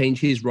 Lukaku can change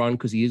his run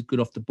because he is good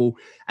off the ball.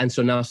 And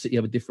so now City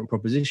have a different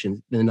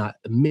proposition. Then like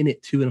a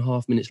minute,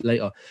 2.5 minutes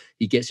later,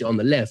 he gets it on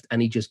the left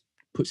and he just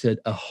puts a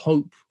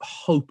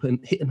hope and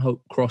hit and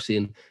hope cross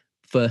in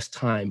first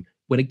time.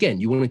 When again,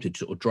 you wanted to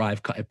sort of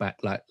drive, cut it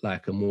back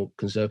like a more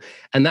conservative.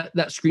 And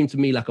that screamed to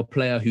me like a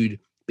player who'd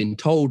been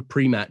told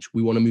pre-match,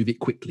 we want to move it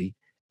quickly,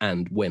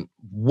 and went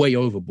way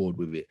overboard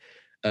with it.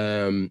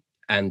 And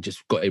and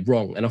just got it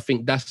wrong. And I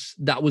think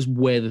that was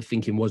where the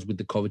thinking was with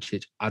the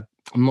Kovacic. I'm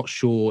not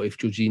sure if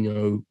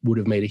Jorginho would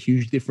have made a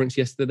huge difference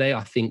yesterday.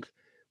 I think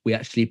we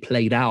actually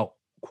played out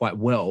quite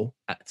well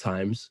at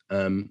times,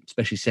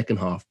 especially second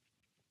half,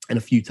 and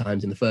a few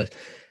times in the first.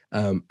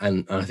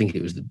 And I think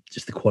it was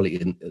just the quality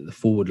in the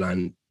forward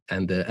line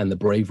and the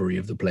bravery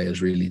of the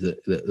players really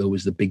that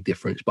was the big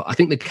difference. But I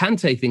think the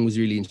Kante thing was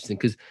really interesting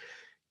because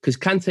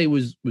Kante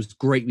was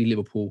great with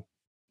Liverpool,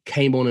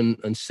 came on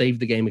and saved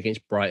the game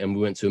against Brighton.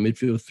 We went to a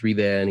midfield three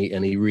there,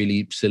 and he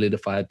really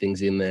solidified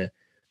things in there.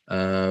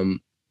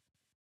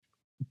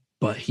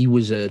 But he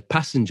was a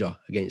passenger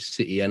against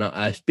City, and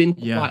it's been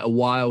quite a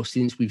while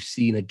since we've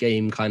seen a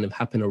game kind of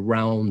happen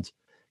around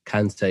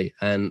Kante,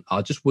 and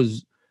I just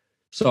was.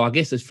 So I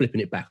guess it's flipping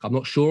it back. I'm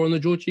not sure on the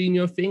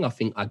Jorginho thing. I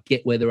think I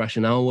get where the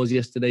rationale was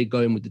yesterday,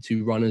 going with the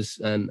two runners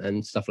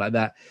and stuff like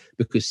that,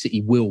 because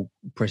City will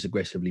press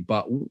aggressively.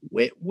 But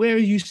where are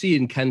you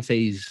seeing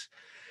Kante's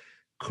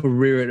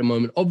career at the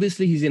moment?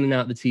 Obviously, he's in and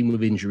out of the team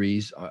with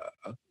injuries.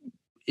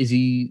 Is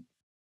he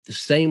the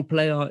same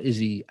player? Is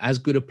he as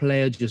good a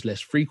player, just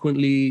less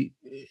frequently?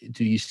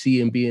 Do you see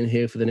him being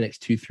here for the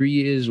next 2-3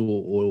 years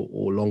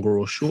or longer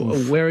or shorter?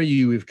 Where are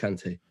you with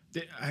Kante?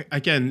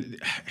 Again,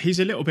 he's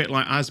a little bit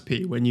like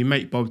Aspi. When you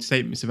make bold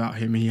statements about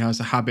him, he has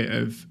a habit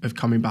of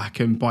coming back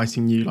and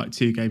biting you like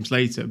 2 games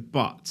later.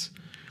 But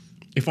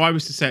if I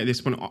was to say at this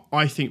point,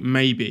 I think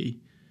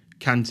maybe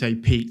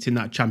Kante peaked in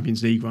that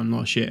Champions League run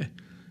last year.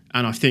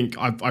 And I think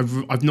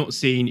I've not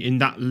seen in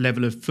that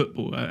level of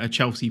football a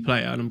Chelsea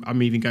player, and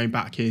I'm even going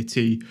back here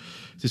to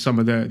some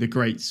of the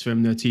greats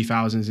from the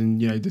 2000s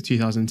and the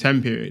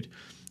 2010 period.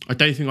 I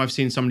don't think I've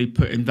seen somebody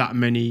put in that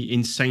many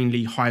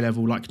insanely high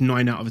level, like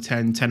 9 out of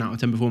 10, 10 out of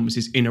 10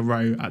 performances in a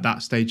row at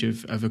that stage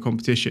of a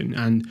competition.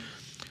 And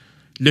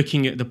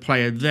looking at the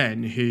player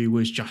then, who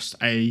was just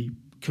a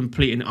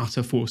complete and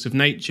utter force of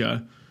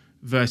nature,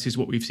 versus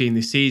what we've seen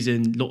this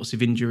season, lots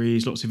of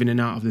injuries, lots of in and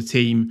out of the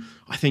team.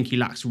 I think he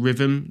lacks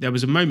rhythm. There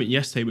was a moment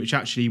yesterday which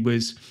actually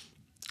was,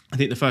 I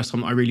think, the first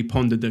time I really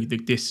pondered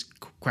this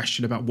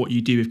question about what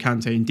you do with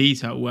Kante in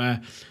detail,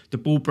 where the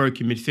ball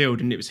broke in midfield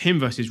and it was him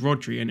versus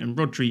Rodri, and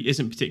Rodri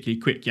isn't particularly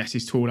quick. Yes,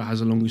 he's taller,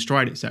 has a longer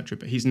stride, etc.,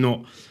 but he's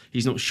not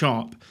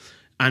sharp.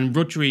 And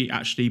Rodri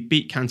actually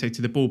beat Kante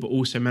to the ball, but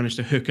also managed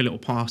to hook a little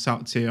pass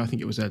out to, I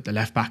think it was the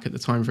left back at the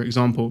time, for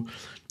example.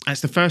 And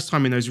it's the first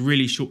time in those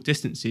really short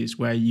distances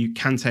where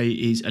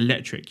Kante is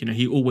electric.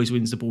 He always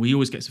wins the ball. He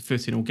always gets a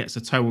foot in or gets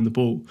a toe on the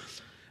ball.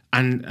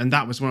 And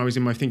that was when I was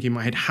thinking in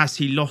my head, has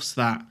he lost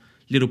that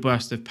little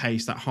burst of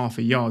pace, that half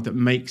a yard that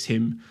makes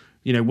him,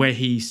 where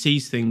he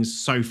sees things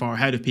so far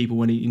ahead of people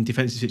when in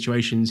defensive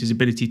situations, his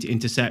ability to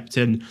intercept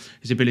and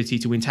his ability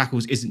to win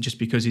tackles isn't just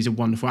because he's a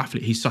wonderful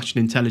athlete. He's such an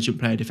intelligent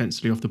player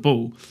defensively off the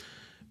ball.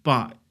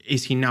 But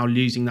is he now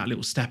losing that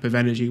little step of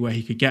energy where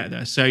he could get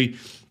there? So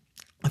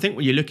I think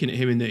when you're looking at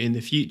him in the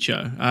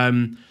future,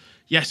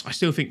 yes, I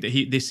still think that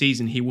this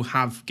season he will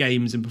have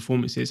games and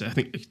performances. I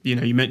think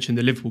you mentioned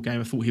the Liverpool game.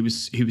 I thought he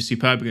was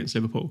superb against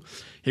Liverpool.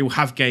 He will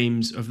have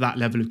games of that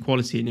level of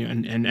quality,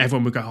 and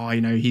everyone would go,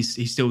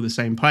 he's still the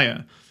same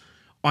player.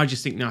 I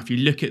just think now, if you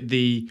look at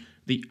the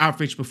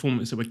average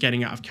performance that we're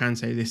getting out of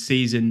Kante this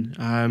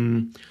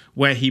season,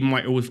 where he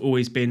might have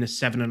always been a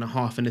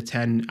 7.5 and a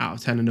 10 out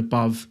of 10 and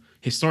above.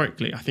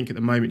 Historically, I think at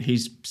the moment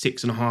he's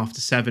 6.5 to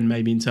 7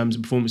 maybe in terms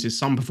of performances.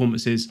 Some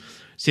performances,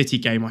 City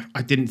game,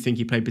 I didn't think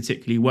he played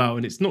particularly well,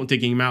 and it's not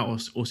digging him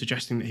out or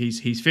suggesting that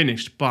he's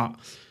finished, but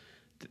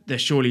there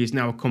surely is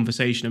now a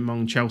conversation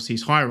among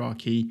Chelsea's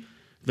hierarchy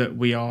that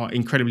we are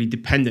incredibly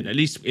dependent, at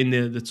least in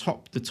the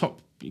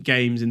top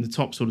games, in the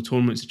top sort of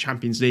tournaments, the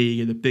Champions League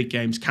and the big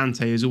games.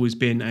 Kante has always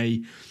been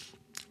a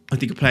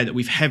player that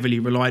we've heavily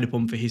relied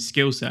upon for his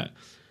skill set.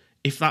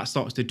 If that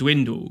starts to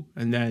dwindle,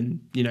 and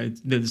then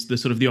the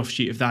sort of the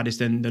offshoot of that is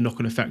then the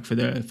knock-on effect for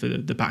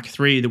the back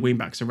three, the wing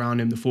backs around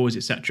him, the forwards,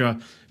 etc.,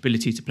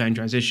 ability to play in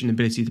transition,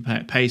 ability to play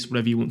at pace,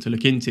 whatever you want to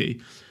look into.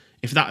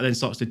 If that then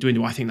starts to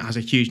dwindle, I think that has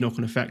a huge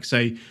knock-on effect.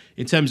 So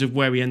in terms of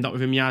where we end up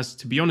with him, Yaz,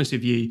 to be honest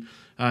with you,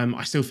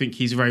 I still think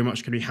he's very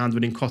much going to be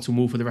handled in cotton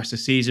wool for the rest of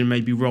the season,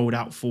 maybe rolled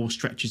out for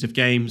stretches of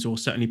games, or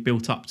certainly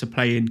built up to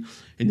play in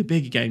the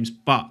bigger games.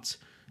 But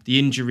the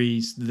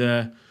injuries,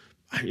 the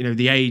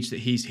age that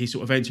he's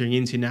sort of entering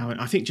into now,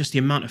 and I think just the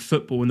amount of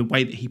football and the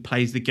way that he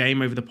plays the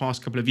game over the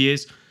past couple of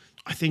years,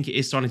 I think it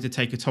is starting to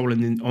take a toll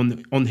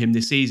on him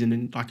this season.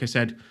 And like I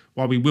said,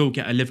 while we will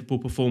get a Liverpool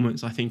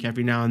performance, I think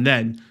every now and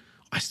then,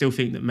 I still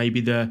think that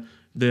maybe the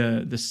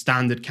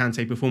standard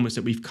Kante performance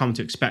that we've come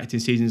to expect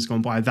in seasons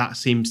gone by, that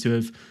seems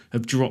to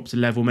have dropped a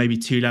level, maybe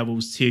 2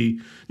 levels to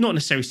not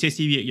necessarily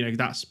City.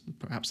 That's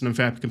perhaps an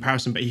unfair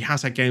comparison, but he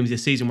has had games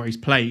this season where he's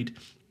played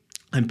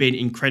and been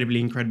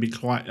incredibly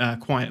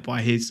quiet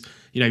by his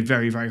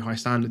very, very high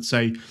standards.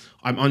 So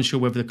I'm unsure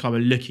whether the club are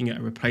looking at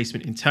a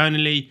replacement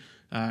internally,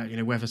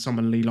 whether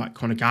somebody like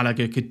Conor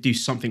Gallagher could do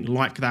something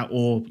like that,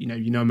 or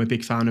I'm a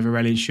big fan of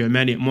Aurélien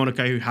Tchouameni at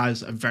Monaco, who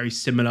has a very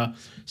similar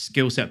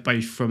skill set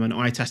both from an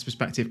eye test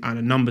perspective and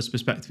a numbers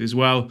perspective as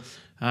well.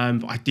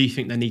 But I do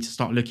think they need to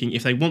start looking,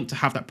 if they want to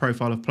have that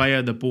profile of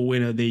player, the ball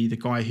winner, the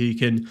guy who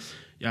can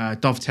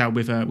dovetail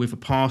with a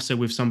passer,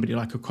 with somebody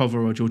like a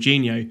Cover or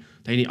Jorginho.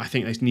 I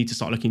think they need to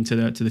start looking to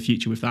the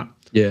future with that.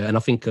 Yeah, and I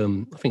think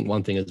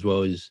one thing as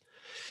well is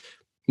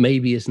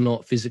maybe it's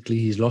not physically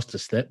he's lost a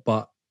step,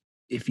 but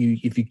if you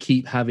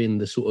keep having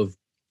the sort of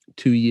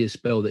 2-year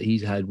spell that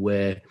he's had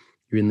where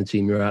you're in the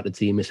team, you're out the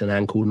team, it's an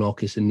ankle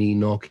knock, it's a knee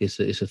knock, it's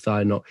a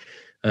thigh knock,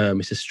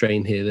 it's a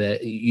strain here,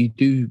 there, you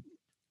do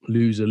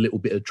lose a little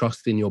bit of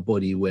trust in your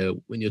body, where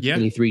when you're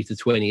 23 to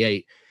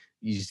 28,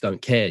 you just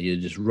don't care. You're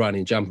just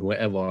running, jumping,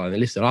 whatever. And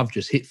listen, I've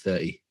just hit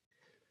 30.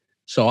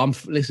 So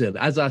listen,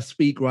 as I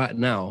speak right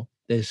now,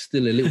 there's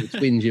still a little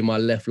twinge in my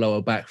left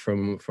lower back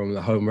from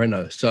the home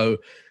reno. So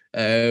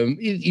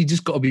you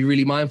just got to be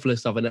really mindful of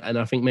stuff. And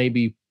I think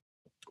maybe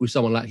with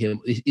someone like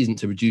him, it isn't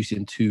to reduce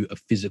him to a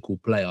physical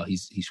player.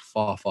 He's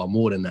far, far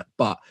more than that.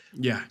 But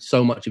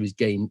so much of his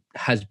game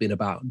has been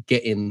about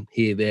getting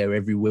here, there,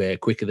 everywhere,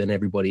 quicker than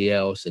everybody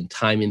else, and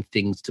timing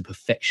things to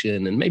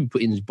perfection, and maybe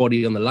putting his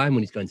body on the line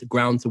when he's going to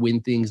ground to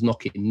win things,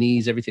 knocking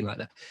knees, everything like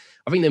that.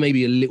 I think there may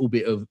be a little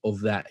bit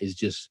of that is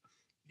just,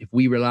 if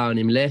we rely on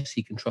him less,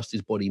 he can trust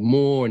his body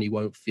more, and he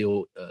won't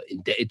feel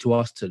indebted to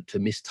us to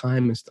miss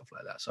time and stuff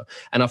like that. So,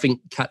 and I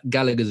think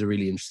Gallagher's a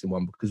really interesting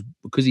one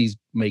because he's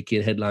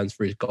making headlines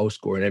for his goal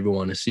score, and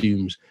everyone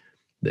assumes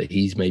that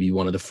he's maybe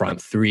one of the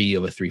front three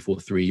of a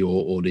 3-4-3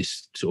 or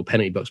this sort of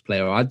penalty box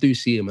player. I do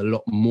see him a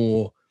lot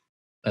more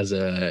as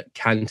a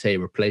Kante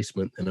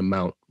replacement than a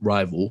Mount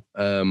rival.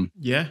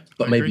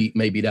 But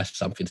maybe that's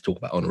something to talk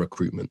about on a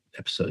recruitment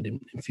episode in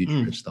future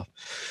and stuff.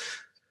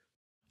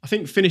 I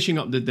think finishing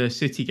up the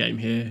City game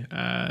here,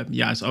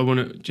 Yaz, I want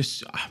to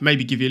just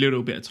maybe give you a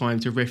little bit of time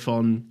to riff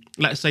on,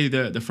 let's say,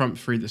 the front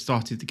three that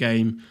started the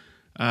game.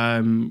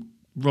 Romelu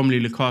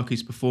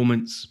Lukaku's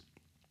performance,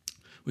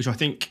 which I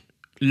think,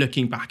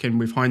 looking back and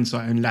with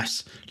hindsight and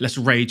less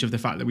rage of the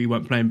fact that we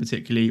weren't playing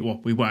particularly, well,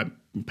 we weren't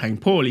playing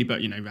poorly,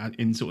 but, you know,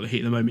 in sort of the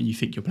heat of the moment, you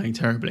think you're playing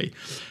terribly.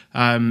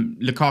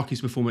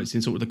 Lukaku's performance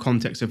in sort of the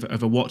context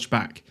of a watch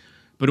back,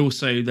 but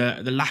also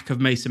the lack of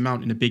Mason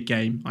Mount in a big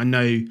game. I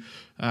know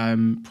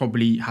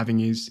probably having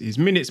his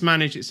minutes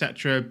managed,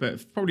 etc.,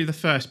 but probably the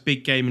first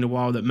big game in a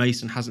while that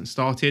Mason hasn't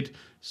started.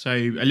 So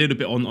a little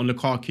bit on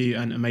Lukaku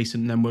and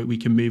Mason, and then we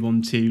can move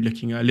on to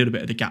looking at a little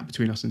bit of the gap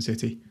between us and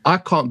City. I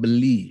can't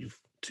believe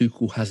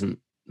Tuchel hasn't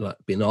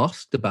been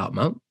asked about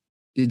Mount.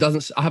 It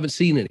doesn't. I haven't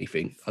seen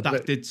anything.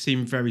 That did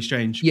seem very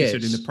strange,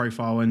 considering the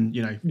profile, and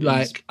you know,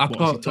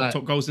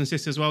 top goals and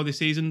assists as well this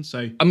season.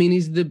 So I mean,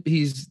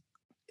 he's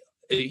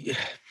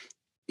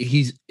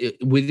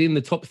within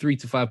the top 3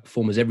 to 5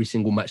 performers every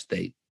single match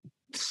day,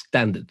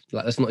 standard.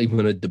 Like, that's not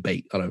even a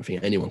debate. I don't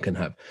think anyone can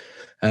have.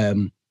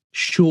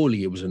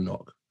 Surely it was a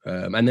knock.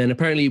 And then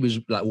apparently he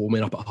was like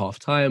warming up at half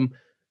time.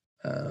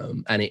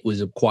 And it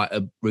was quite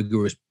a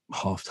rigorous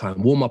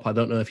half-time warm-up. I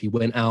don't know if he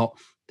went out,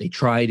 they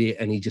tried it,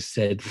 and he just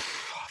said,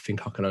 I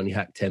think I can only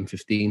hack 10,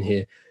 15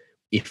 here,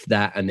 if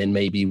that. And then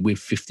maybe with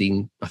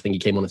 15, I think he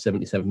came on at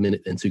 77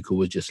 minute, then Tuchel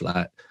was just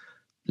like,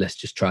 let's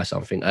just try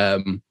something.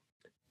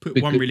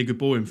 Put one really good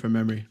ball in from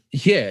memory.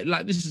 Yeah,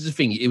 like, this is the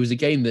thing. It was a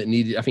game that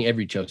needed, I think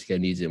every Chelsea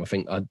game needs him.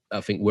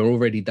 I think we're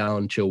already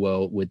down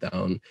Chilwell, we're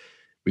down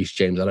Reece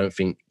James. I don't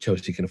think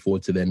Chelsea can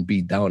afford to then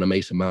be down a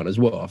Mason Mount as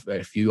well.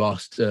 If you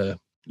asked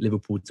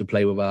Liverpool to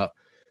play without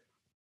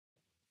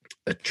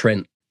a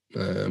Trent,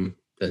 a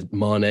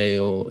Mane,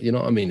 or, you know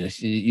what I mean?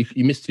 You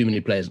miss too many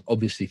players.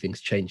 Obviously,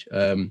 things change,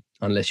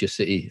 unless you're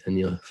City and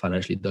you're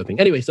financially doping.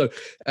 Anyway, so,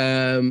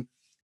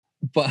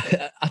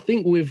 but I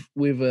think with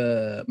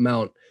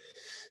Mount,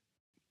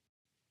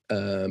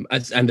 and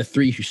the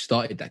three who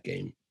started that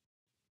game,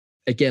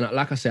 again,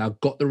 like I say, I've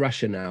got the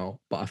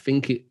rationale, but I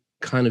think it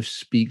kind of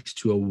speaks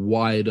to a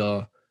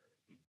wider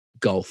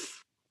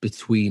gulf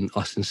between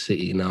us and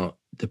City. Now,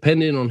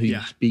 depending on who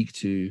you speak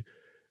to,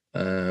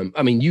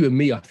 I mean, you and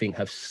me, I think,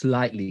 have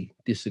slightly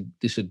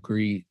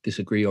disagree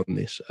on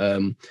this.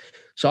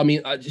 So, I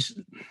mean, this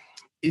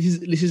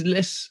is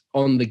less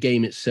on the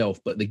game itself,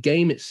 but the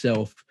game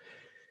itself,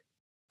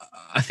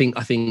 I think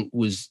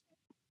was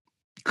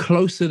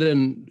closer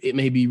than it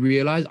may be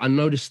realised. I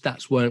know the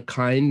stats weren't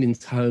kind in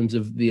terms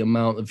of the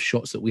amount of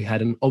shots that we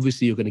had, and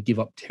obviously you're going to give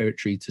up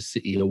territory to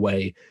City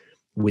away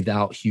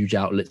without huge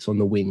outlets on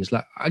the wings.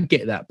 Like, I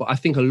get that, but I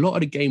think a lot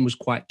of the game was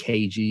quite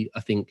cagey. I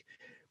think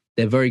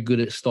they're very good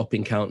at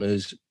stopping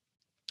counters,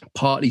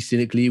 partly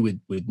cynically with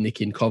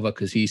Nick in cover,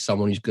 because he's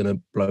someone who's going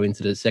to blow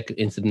into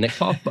the next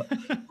half. But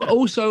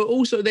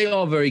also they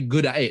are very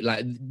good at it.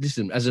 Like,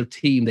 listen, as a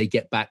team, they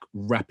get back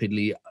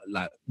rapidly.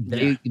 Like,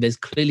 there's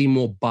clearly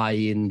more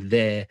buy-in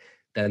there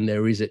than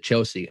there is at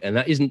Chelsea, and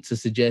that isn't to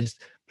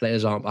suggest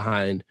players aren't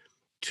behind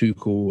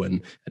Tuchel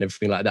and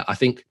everything like that.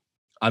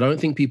 I don't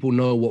think people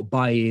know what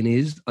buy-in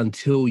is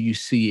until you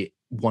see it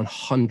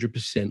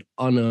 100%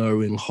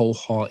 unerring,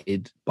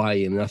 wholehearted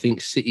buy-in. And I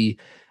think City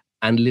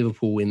and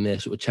Liverpool in their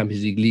sort of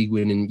Champions League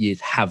winning years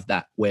have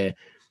that, where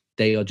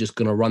they are just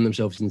going to run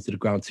themselves into the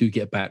ground to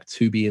get back,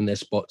 to be in their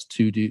spots,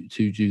 to do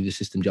the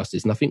system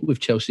justice. And I think with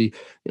Chelsea,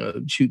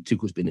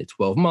 Tuchel's been there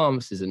 12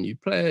 months. There's a new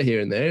player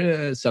here and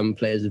there. Some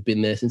players have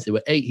been there since they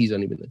were 8. He's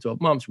only been there 12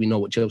 months. We know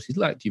what Chelsea's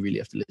like. Do you really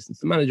have to listen to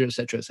the manager,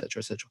 etc.,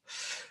 etc., etc.?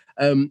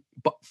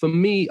 But for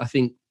me, I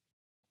think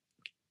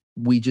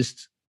we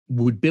just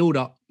would build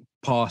up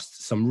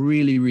past some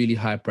really, really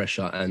high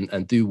pressure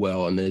and do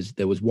well. And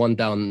there was one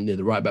down near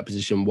the right back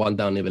position, one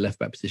down near the left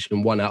back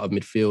position, one out of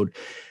midfield.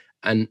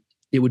 And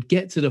it would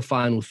get to the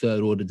final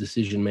third order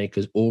decision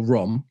makers or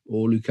Rom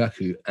or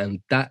Lukaku.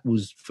 And that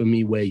was, for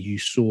me, where you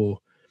saw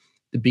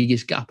the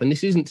biggest gap. And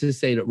this isn't to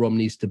say that Rom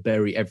needs to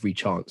bury every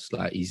chance.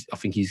 Like I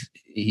think his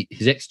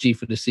XG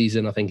for the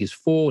season, I think is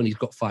 4 and he's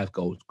got 5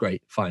 goals.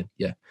 Great, fine,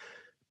 yeah.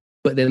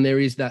 But then there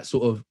is that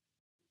sort of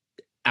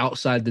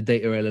outside the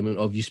data element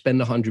of you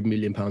spend £100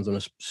 million on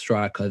a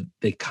striker,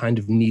 they kind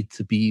of need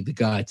to be the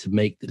guy to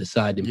make the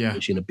deciding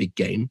push in a big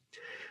game.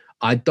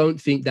 I don't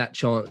think that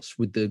chance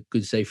with the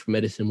good save from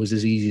Edison was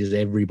as easy as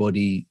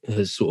everybody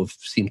has sort of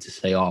seemed to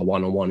say,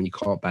 one-on-one and you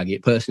can't bag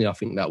it. Personally, I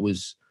think that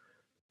was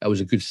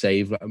a good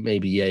save.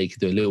 Maybe, you could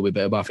do a little bit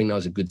better, but I think that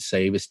was a good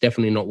save. It's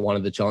definitely not one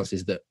of the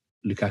chances that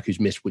Lukaku's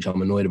missed, which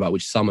I'm annoyed about,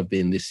 which some have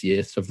been this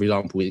year. So, for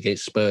example,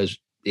 against Spurs,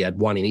 he had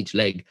 1 in each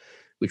leg,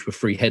 which were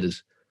 3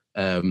 headers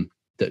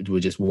that were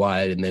just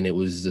wide, and then it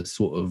was a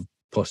sort of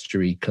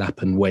postury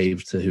clap and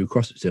wave to who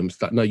crosses him.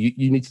 It's like, no,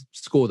 you need to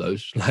score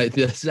those. Like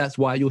that's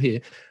why you're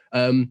here.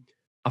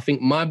 I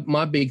think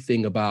my big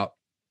thing about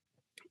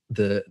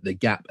the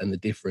gap and the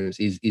difference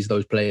is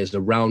those players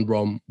around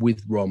Rom,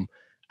 with Rom,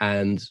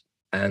 and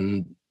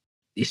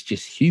it's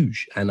just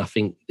huge. And I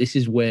think this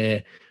is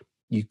where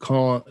you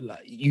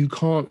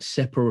can't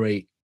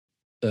separate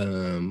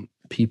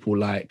people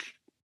like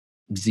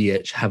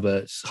Ziyech,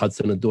 Havertz,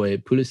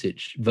 Hudson-Odoi,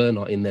 Pulisic,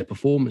 Werner in their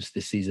performance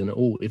this season at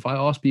all. If I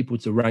ask people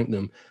to rank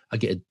them, I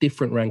get a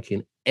different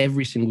ranking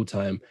every single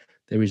time.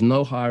 There is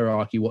no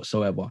hierarchy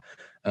whatsoever.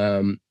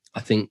 I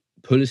think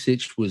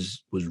Pulisic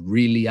was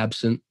really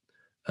absent.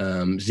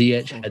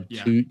 Ziyech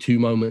had two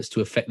moments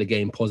to affect the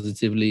game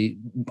positively,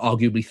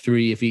 arguably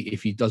 3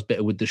 if he does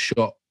better with the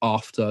shot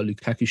after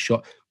Lukaku's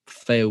shot,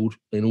 failed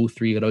in all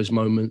 3 of those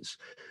moments.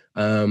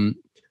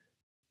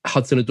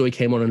 Hudson-Odoi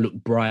came on and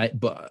looked bright,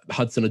 but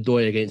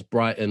Hudson-Odoi against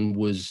Brighton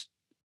was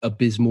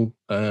abysmal.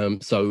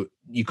 So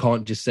you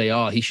can't just say,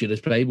 he should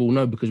have played. Well,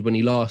 no, because when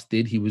he last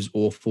did, he was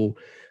awful.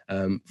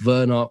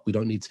 Werner, we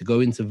don't need to go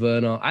into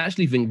Werner. I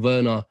actually think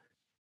Werner,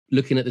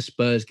 looking at the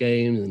Spurs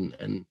game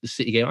and the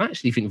City game, I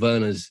actually think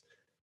Werner's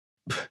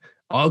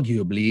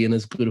arguably in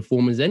as good a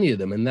form as any of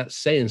them, and that's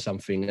saying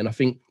something. And I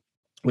think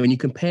when you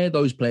compare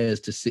those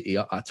players to City,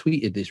 I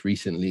tweeted this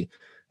recently.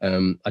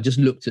 I just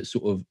looked at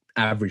sort of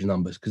average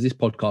numbers because this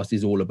podcast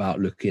is all about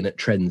looking at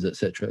trends,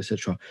 etc.,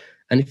 etc.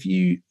 And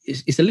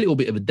it's a little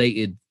bit of a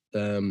dated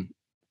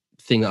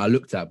thing that I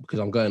looked at because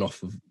I'm going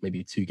off of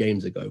maybe 2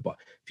 games ago. But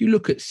if you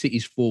look at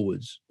City's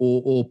forwards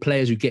or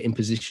players who get in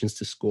positions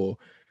to score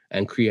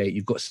and create,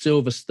 you've got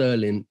Silva,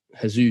 Sterling,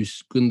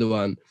 Jesus,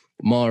 Gundogan,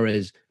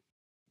 Mahrez.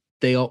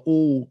 They are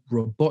all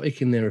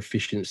robotic in their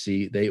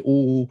efficiency. They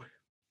all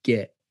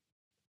get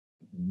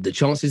the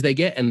chances they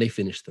get and they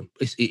finish them.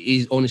 It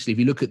is honestly, if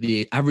you look at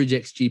the average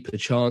XG per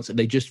chance,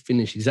 they just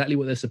finish exactly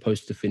what they're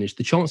supposed to finish.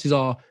 The chances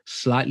are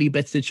slightly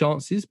better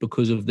chances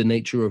because of the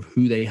nature of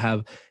who they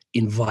have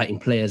inviting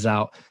players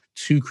out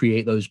to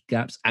create those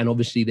gaps. And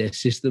obviously their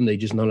system, they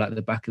just know like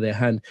the back of their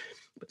hand.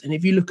 But then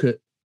if you look at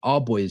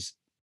our boys,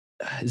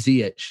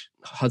 Ziyech,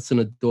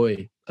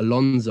 Hudson-Odoi,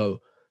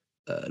 Alonso,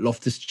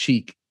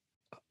 Loftus-Cheek,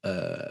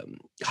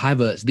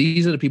 Havertz,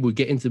 these are the people who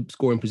get into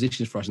scoring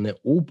positions for us and they're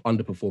all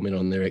underperforming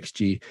on their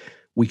XG.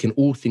 We can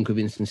all think of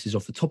instances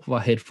off the top of our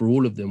head for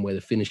all of them where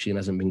the finishing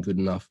hasn't been good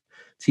enough.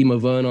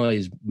 Timo Werner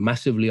is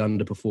massively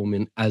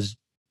underperforming as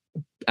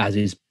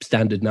is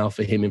standard now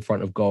for him in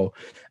front of goal.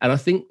 And I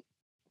think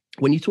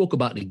when you talk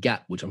about the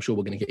gap, which I'm sure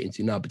we're going to get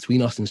into now,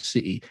 between us and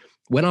City,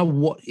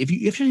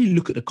 if you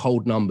look at the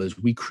cold numbers,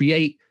 we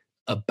create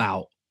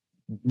about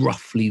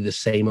roughly the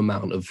same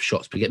amount of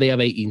shots per game. They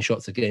have 18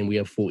 shots a game. We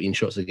have 14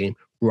 shots a game,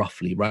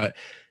 roughly, right?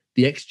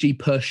 The XG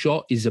per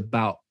shot is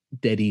about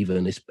dead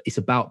even. It's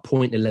about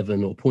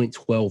 0.11 or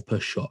 0.12 per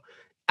shot,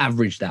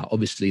 averaged out.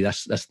 Obviously,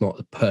 that's not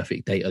the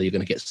perfect data. You're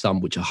going to get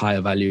some which are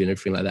higher value and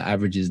everything like that.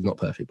 Average is not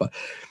perfect. But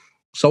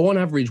so on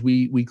average,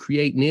 we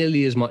create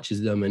nearly as much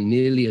as them and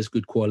nearly as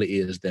good quality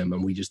as them,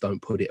 and we just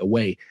don't put it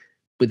away.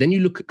 But then you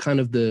look at kind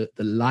of the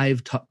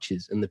live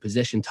touches and the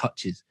possession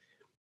touches,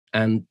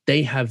 and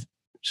they have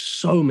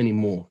so many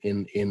more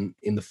in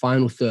the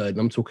final third. And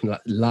I'm talking like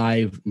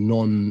live,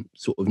 non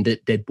sort of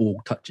dead ball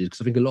touches,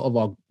 because I think a lot of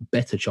our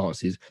better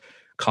chances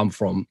come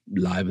from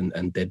live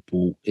and dead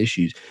ball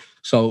issues.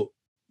 So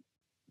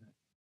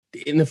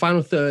in the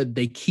final third,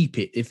 they keep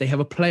it. If they have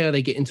a player,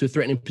 they get into a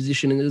threatening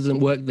position and it doesn't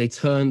work, they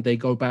turn, they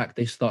go back,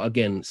 they start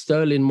again.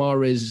 Sterling,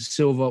 Mahrez,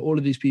 Silva, all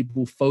of these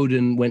people,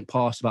 Foden went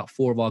past about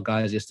 4 of our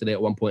guys yesterday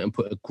at one point and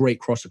put a great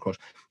cross across.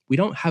 We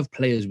don't have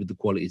players with the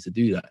quality to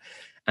do that.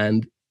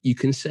 And you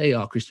can say,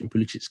 Christian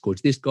Pulisic scored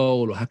this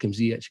goal, or Hakim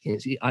Ziyech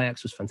against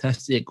Ajax was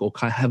fantastic, or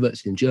Kai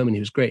Havertz in Germany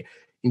was great.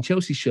 In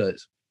Chelsea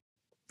shirts,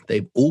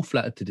 they've all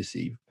flattered to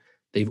deceive.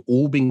 They've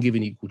all been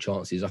given equal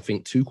chances. I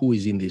think Tuchel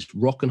is in this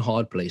rock and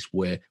hard place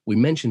where we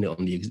mentioned it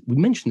on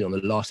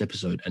the last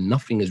episode, and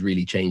nothing has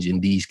really changed in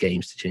these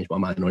games to change my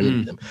mind on any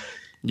of them.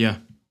 Yeah.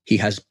 He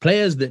has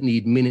players that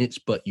need minutes,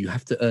 but you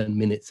have to earn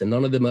minutes, and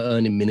none of them are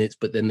earning minutes,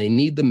 but then they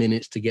need the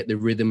minutes to get the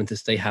rhythm and to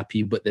stay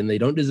happy, but then they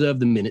don't deserve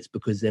the minutes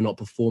because they're not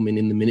performing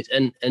in the minutes.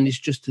 And it's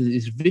just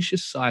this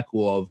vicious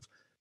cycle of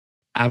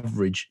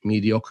average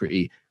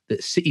mediocrity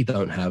that City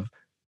don't have.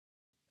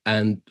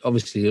 And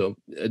obviously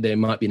there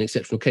might be an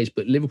exceptional case,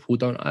 but Liverpool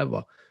don't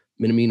either.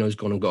 Minamino's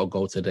gone and got a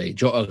goal today.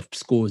 Jota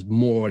scores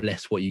more or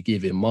less what you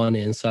give him. Mane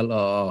and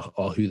Salah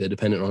are who they're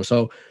dependent on.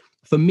 So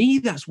for me,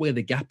 that's where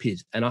the gap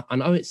is. And I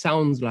know it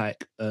sounds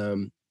like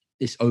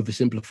it's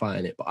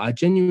oversimplifying it, but I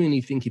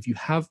genuinely think if you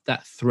have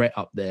that threat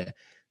up there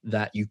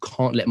that you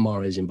can't let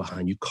Mahrez in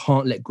behind, you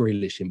can't let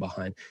Grealish in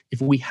behind.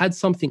 If we had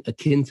something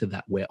akin to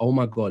that where, oh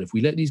my God, if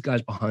we let these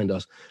guys behind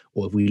us,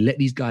 or if we let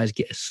these guys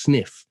get a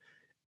sniff,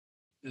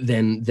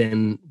 then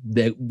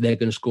they're going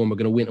to score and we're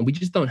going to win. And we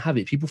just don't have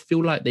it. People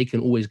feel like they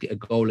can always get a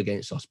goal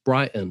against us.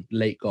 Brighton,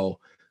 late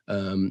goal.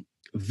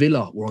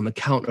 Villa were on the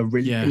counter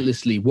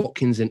relentlessly.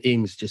 Watkins and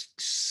Ings just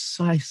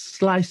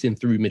slicing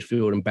through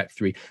midfield and back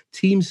three.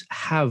 Teams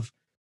have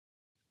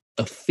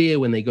a fear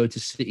when they go to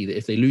City that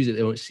if they lose it,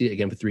 they won't see it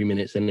again for 3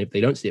 minutes. And if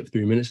they don't see it for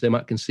 3 minutes, they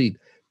might concede.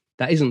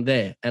 That isn't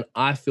there. And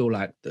I feel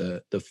like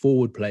the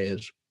forward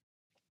players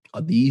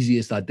are the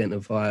easiest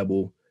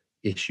identifiable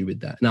issue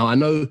with that. Now, I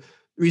know the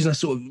reason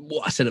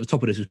what I said at the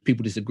top of this was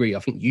people disagree. I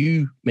think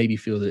you maybe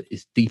feel that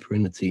it's deeper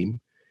in the team.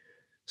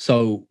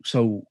 So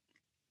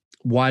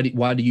why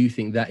do you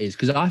think that is?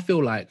 Because I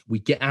feel like we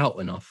get out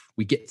enough,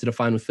 we get to the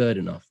final third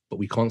enough, but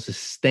we can't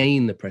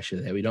sustain the pressure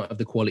there. We don't have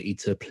the quality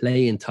to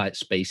play in tight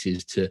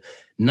spaces, to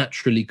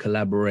naturally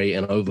collaborate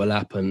and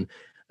overlap and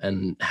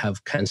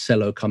have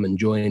Cancelo come and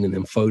join, and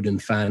then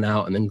Foden fan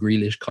out, and then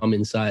Grealish come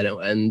inside.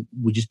 And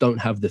we just don't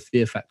have the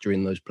fear factor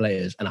in those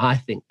players. And I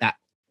think that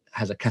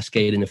has a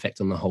cascading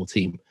effect on the whole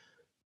team.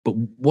 But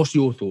what's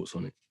your thoughts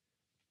on it?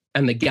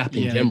 And the gap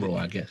in general,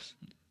 I guess.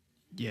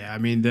 Yeah, I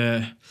mean,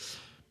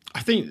 I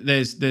think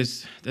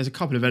there's a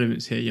couple of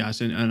elements here,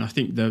 Yaz, and I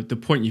think the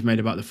point you've made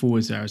about the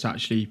forwards there has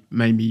actually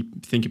made me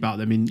think about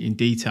them in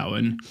detail.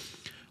 And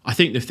I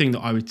think the thing that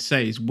I would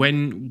say is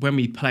when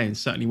we play, and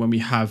certainly when we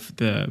have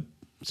the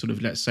sort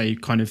of, let's say,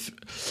 kind of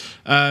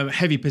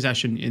heavy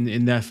possession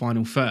in their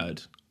final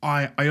third,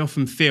 I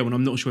often feel, and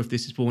I'm not sure if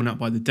this is borne out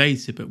by the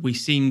data, but we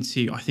seem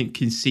to, I think,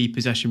 concede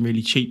possession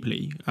really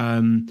cheaply.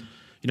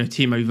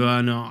 Timo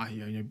Werner,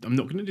 I'm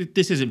not going to.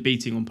 This isn't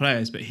beating on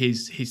players, but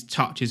his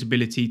touch, his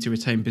ability to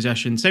retain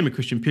possession. Same with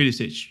Christian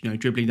Pulisic,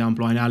 dribbling down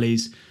blind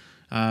alleys,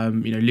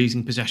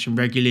 losing possession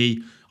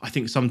regularly. I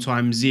think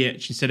sometimes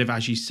Ziyech, instead of,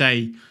 as you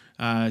say,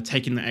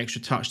 taking that extra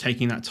touch,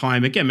 taking that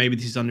time. Again, maybe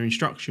this is under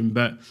instruction,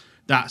 but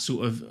that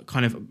sort of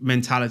kind of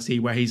mentality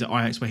where he's at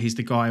Ajax, where he's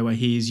the guy, where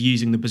he is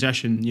using the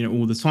possession,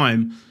 all the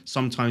time,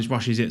 sometimes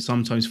rushes it,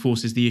 sometimes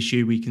forces the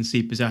issue. We can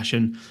see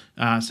possession.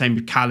 Same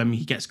with Callum.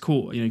 He gets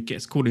caught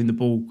in the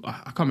ball.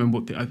 I can't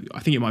remember I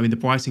think it might have been the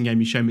Brighton game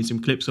you showed me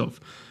some clips of.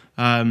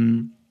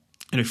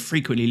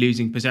 Frequently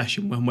losing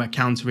possession when we're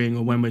countering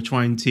or when we're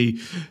trying to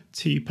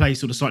play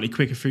sort of slightly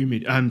quicker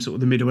through sort of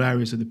the middle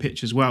areas of the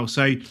pitch as well.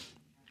 So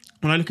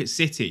when I look at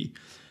City,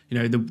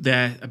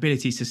 their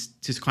ability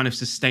to kind of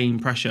sustain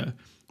pressure,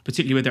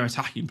 particularly with their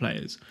attacking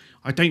players.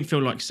 I don't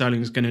feel like Sterling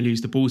is going to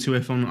lose the ball too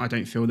often. I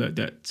don't feel that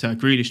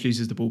Grealish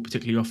loses the ball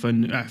particularly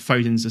often.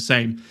 Foden's the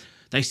same.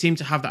 They seem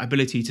to have that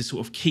ability to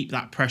sort of keep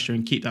that pressure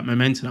and keep that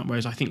momentum up,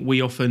 whereas I think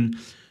we often,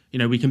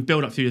 we can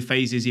build up through the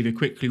phases either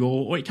quickly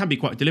or it can be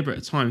quite deliberate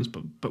at times.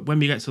 But when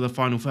we get to the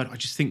final third, I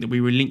just think that we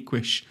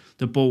relinquish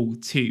the ball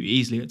too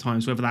easily at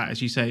times, whether that,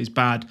 as you say, is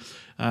bad,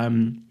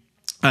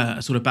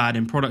 sort of bad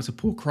in product, a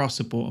poor cross,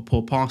 a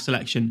poor pass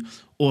selection,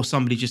 or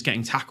somebody just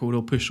getting tackled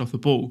or pushed off the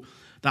ball.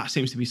 That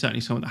seems to be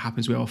certainly something that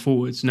happens with our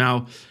forwards.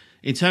 Now,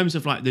 in terms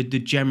of like the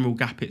general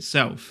gap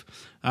itself,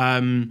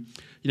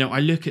 I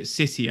look at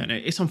City, and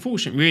it's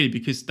unfortunate really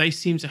because they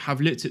seem to have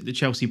looked at the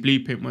Chelsea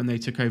blueprint when they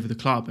took over the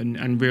club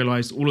and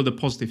realised all of the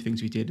positive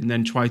things we did, and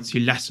then tried to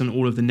lessen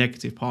all of the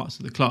negative parts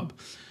of the club.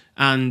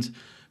 And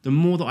the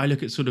more that I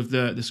look at sort of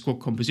the squad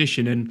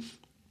composition, and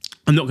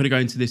I'm not going to go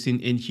into this in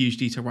huge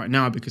detail right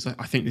now because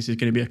I think this is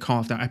going to be a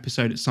carved out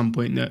episode at some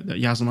point that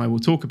Yaz and I will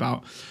talk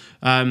about.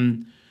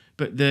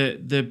 But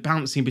the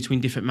bouncing between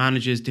different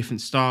managers,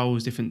 different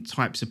styles, different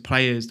types of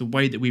players, the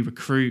way that we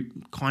recruit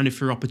kind of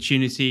through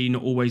opportunity,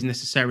 not always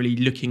necessarily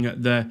looking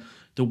at the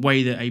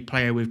way that a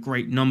player with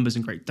great numbers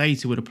and great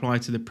data would apply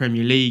to the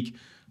Premier League.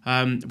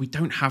 We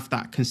don't have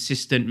that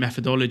consistent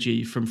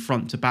methodology from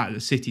front to back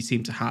that City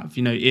seem to have.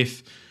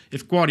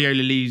 If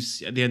Guardiola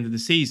leaves at the end of the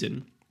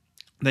season,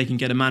 they can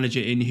get a manager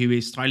in who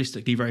is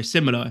stylistically very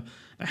similar.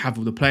 They have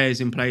all the players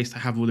in place. They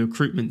have all the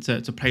recruitment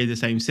to play the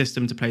same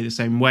system, to play the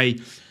same way.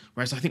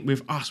 Whereas I think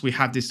with us, we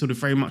have this sort of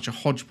very much a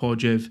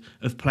hodgepodge of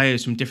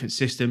players from different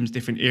systems,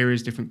 different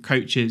eras, different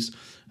coaches.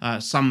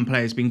 Some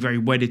players being very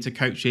wedded to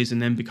coaches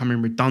and then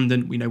becoming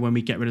redundant. We know when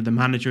we get rid of the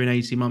manager in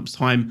 18 months'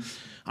 time.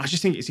 I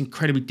just think it's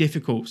incredibly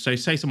difficult. So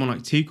say someone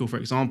like Tuchel, for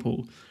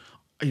example,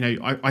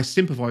 I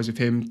sympathise with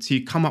him to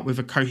come up with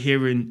a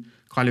coherent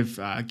kind of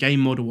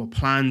game model or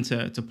plan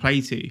to play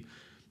to.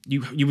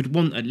 You would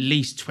want at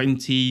least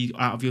 20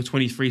 out of your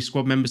 23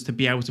 squad members to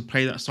be able to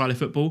play that style of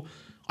football.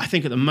 I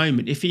think at the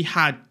moment, if he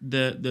had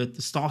the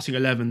starting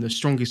 11, the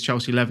strongest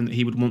Chelsea 11 that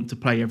he would want to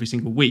play every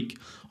single week,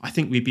 I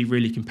think we'd be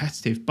really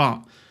competitive.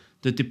 But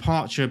the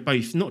departure,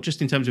 both not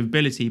just in terms of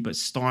ability, but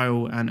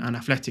style and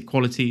athletic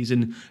qualities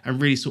and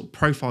really sort of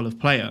profile of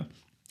player,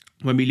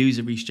 when we lose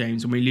a Reece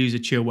James, when we lose a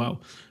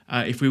Chilwell,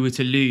 if we were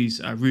to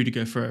lose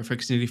Rudiger for a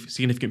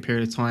significant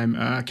period of time,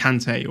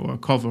 Kante or a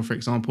Kovac, for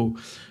example,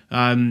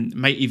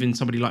 even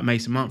somebody like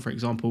Mason Mount, for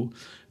example,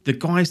 the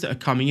guys that are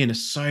coming in are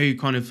so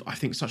kind of, I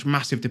think, such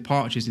massive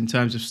departures in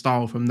terms of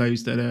style from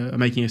those that are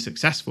making us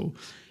successful.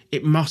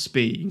 It must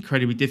be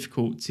incredibly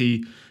difficult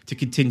to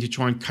continue to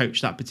try and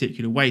coach that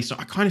particular way. So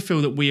I kind of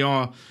feel that we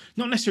are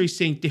not necessarily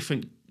seeing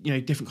different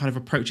kind of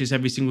approaches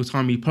every single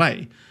time we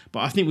play.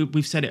 But I think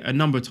we've said it a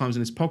number of times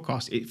in this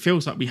podcast. It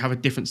feels like we have a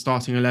different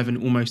starting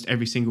 11 almost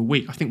every single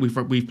week. I think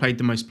we've played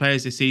the most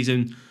players this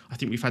season. I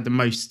think we've had the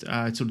most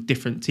sort of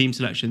different team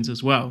selections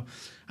as well.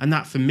 And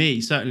that for me,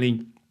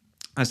 certainly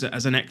as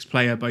an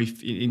ex-player,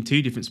 both in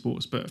two different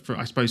sports, but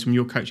I suppose from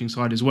your coaching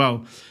side as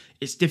well,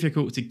 it's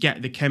difficult to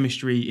get the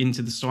chemistry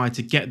into the side,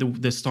 to get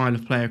the style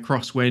of play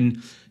across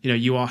when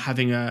you are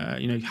having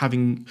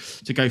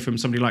to go from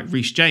somebody like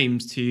Reece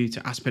James to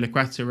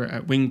Azpilicueta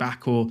at wing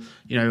back, or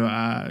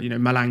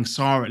Malang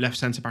Sarr at left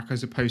centre back,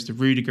 as opposed to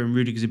Rudiger and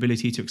Rudiger's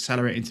ability to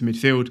accelerate into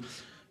midfield.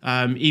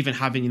 Even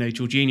having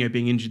Jorginho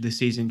being injured this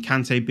season,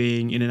 Kante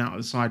being in and out of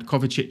the side,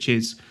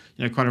 Kovacic's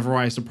kind of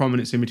rise to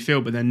prominence in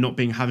midfield, but then not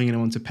having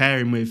anyone to pair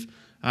him with.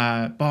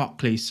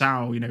 Barkley,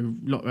 Sal,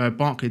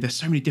 Barkley. There's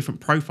so many different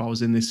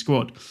profiles in this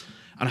squad,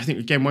 and I think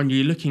again when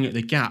you're looking at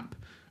the gap,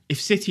 if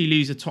City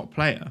lose a top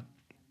player,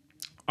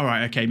 all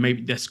right, okay,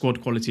 maybe their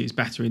squad quality is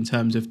better in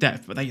terms of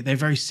depth, but they're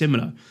very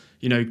similar.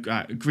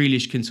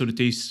 Grealish can sort of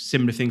do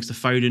similar things to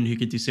Foden, who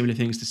could do similar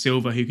things to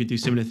Silva, who could do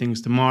similar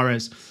things to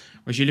Mahrez.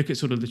 Whereas you look at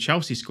sort of the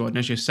Chelsea squad, and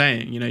as you're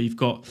saying, you've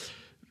got.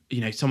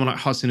 Someone like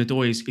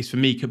Hudson-Odoi is for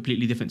me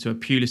completely different to a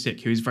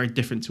Pulisic, who is very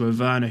different to a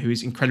Werner, who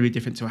is incredibly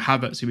different to a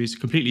Havertz, who is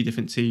completely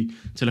different to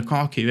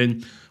Lukaku.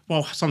 And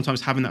while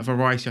sometimes having that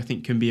variety, I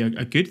think, can be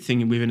a good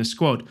thing within a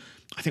squad,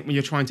 I think when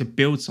you're trying to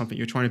build something,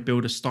 you're trying to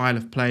build a style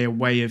of play, a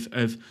way of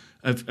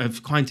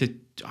kind of,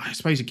 I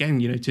suppose, again,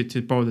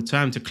 to borrow the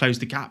term, to close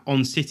the gap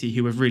on City,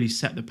 who have really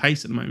set the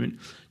pace at the moment.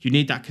 You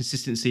need that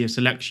consistency of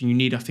selection. You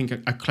need, I think,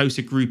 a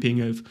closer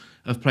grouping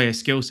of player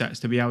skill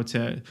sets to be able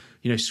to,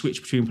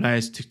 switch between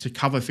players to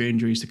cover for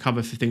injuries, to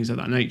cover for things of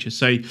that nature.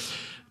 So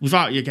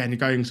without, again,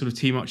 going sort of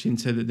too much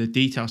into the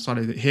detail side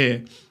of it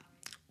here,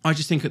 I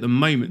just think at the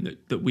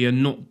moment that we are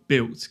not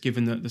built,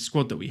 given the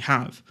squad that we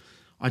have.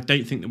 I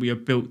don't think that we are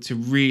built to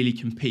really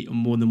compete on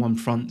more than one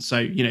front. So,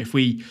 if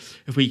we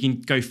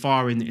can go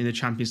far in the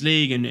Champions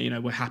League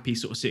and, we're happy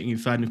sort of sitting in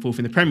third and fourth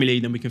in the Premier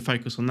League, then we can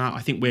focus on that. I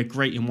think we're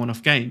great in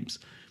one-off games.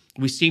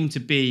 We seem to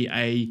be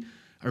a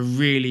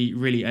really,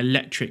 really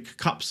electric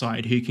cup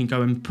side who can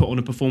go and put on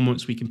a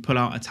performance. We can pull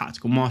out a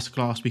tactical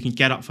masterclass. We can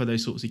get up for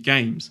those sorts of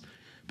games.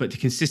 But the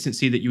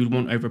consistency that you would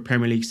want over a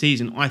Premier League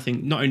season, I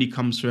think, not only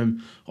comes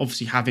from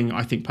obviously having,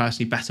 I think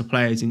personally, better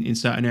players in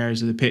certain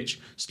areas of the pitch,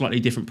 slightly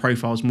different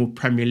profiles, more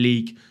Premier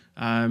League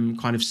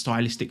kind of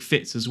stylistic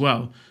fits as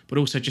well, but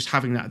also just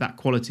having that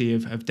quality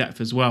of depth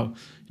as well.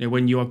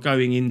 When you are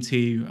going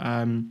into,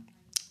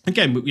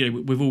 again,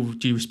 with all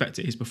due respect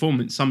to his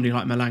performance, somebody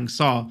like Malang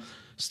Sarr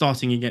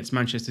starting against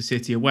Manchester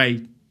City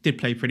away did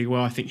play pretty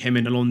well. I think him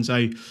and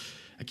Alonso,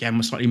 again,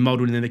 was slightly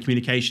muddled in their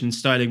communication.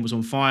 Sterling was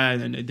on fire,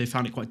 and they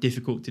found it quite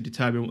difficult to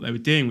determine what they were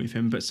doing with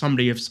him. But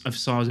somebody of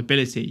Sarr's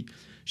ability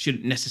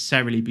shouldn't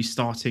necessarily be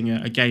starting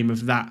a game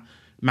of that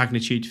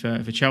magnitude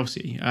for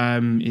Chelsea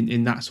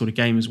in that sort of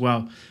game as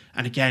well.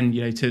 And again,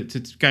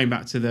 to going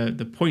back to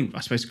the point, I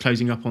suppose,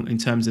 closing up on in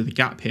terms of the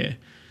gap here,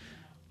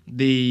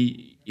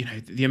 the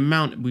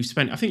amount we've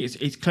spent, I think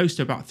it's close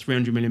to about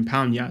 £300 million,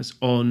 Yaz,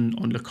 on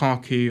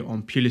Lukaku,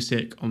 on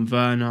Pulisic, on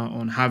Werner,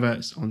 on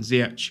Havertz, on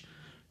Ziyech.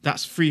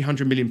 That's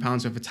 £300 million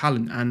worth of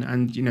talent.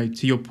 And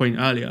to your point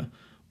earlier,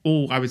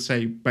 all, I would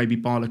say, maybe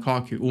bar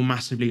Lukaku, all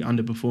massively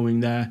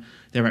underperforming their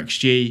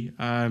XG,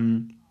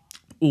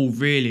 all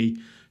really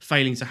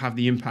failing to have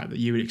the impact that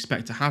you would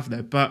expect to have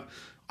there. But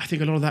I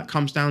think a lot of that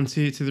comes down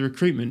to the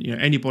recruitment.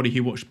 Anybody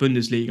who watched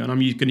Bundesliga, and I'm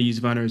going to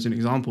use Werner as an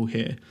example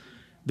here,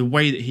 the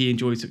way that he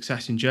enjoyed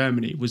success in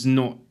Germany was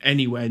not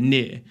anywhere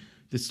near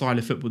the style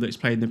of football that's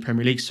played in the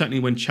Premier League.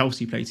 Certainly when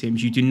Chelsea play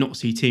teams, you do not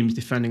see teams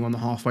defending on the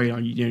halfway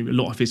line. You know, a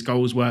lot of his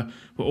goals were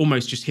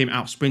almost just him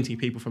out sprinting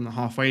people from the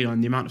halfway line.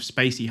 The amount of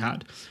space he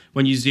had.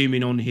 When you zoom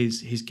in on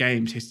his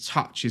games, his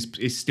touch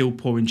is still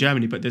poor in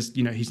Germany, but there's,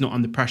 you know, he's not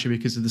under pressure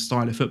because of the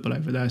style of football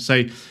over there.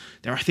 So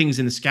there are things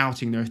in the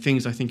scouting, there are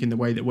things I think in the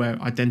way that we're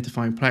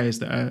identifying players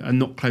that are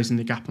not closing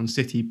the gap on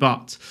City,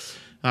 but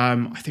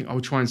I think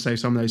I'll try and save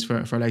some of those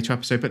for a later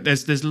episode. But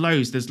there's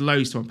loads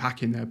to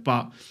unpack in there,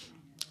 but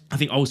I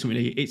think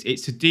ultimately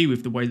it's to do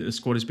with the way that the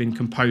squad has been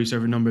composed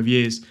over a number of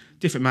years.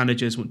 Different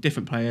managers want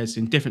different players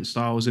in different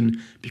styles, and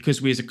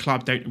because we as a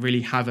club don't really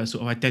have a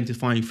sort of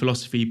identifying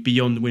philosophy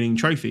beyond winning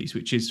trophies,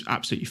 which is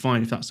absolutely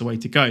fine if that's the way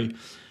to go.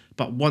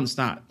 But once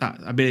that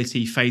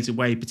ability fades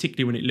away,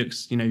 particularly when it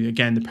looks, you know,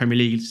 again, the Premier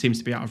League seems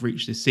to be out of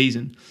reach this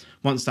season.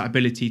 Once that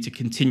ability to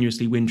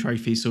continuously win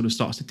trophies sort of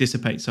starts to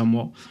dissipate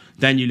somewhat,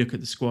 then you look at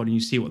the squad and you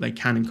see what they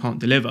can and can't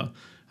deliver.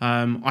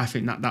 I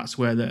think that's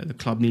where the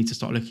club needs to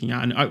start looking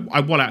at. And I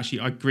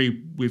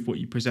agree with what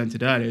you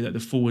presented earlier, that the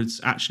forwards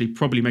actually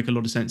probably make a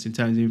lot of sense in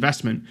terms of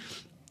investment.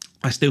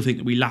 I still think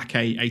that we lack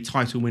a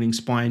title-winning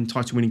spine,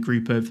 title-winning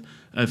group of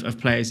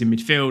players in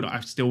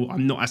midfield.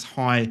 I'm not as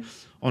high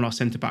on our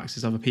centre-backs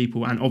as other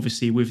people. And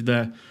obviously with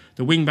the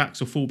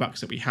wing-backs or full-backs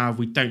that we have,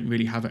 we don't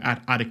really have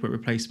adequate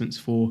replacements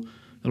for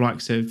the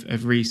likes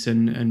of Reece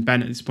and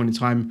Ben at this point in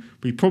time.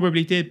 We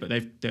probably did, but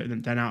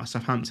they're now at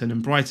Southampton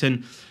and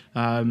Brighton.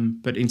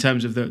 But in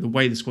terms of the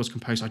way the squad's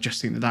composed, I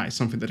just think that is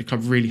something that the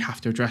club really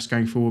have to address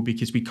going forward,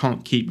 because we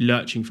can't keep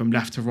lurching from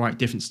left to right,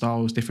 different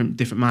styles,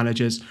 different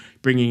managers,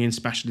 bringing in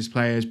specialist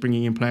players,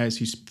 bringing in players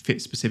who fit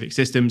specific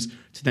systems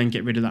to then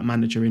get rid of that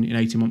manager in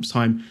 18 months'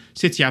 time.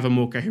 City have a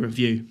more coherent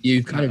view.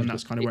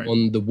 That's kind of where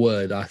on the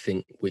word, I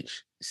think,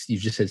 which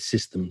you've just said,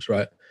 systems,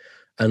 right?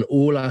 And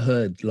all I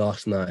heard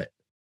last night,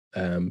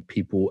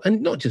 people,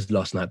 and not just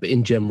last night, but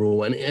in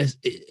general, and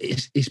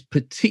it's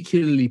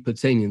particularly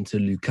pertaining to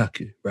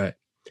Lukaku, right?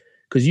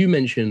 Because you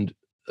mentioned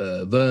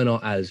Werner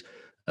as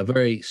a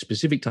very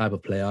specific type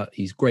of player.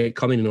 He's great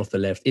coming in off the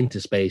left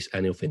into space,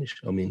 and he'll finish.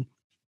 I mean,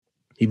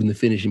 even the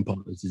finishing part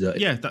is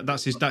deserted. Yeah,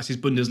 that's his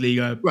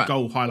Bundesliga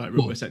goal highlight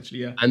reel, essentially.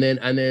 Yeah, and then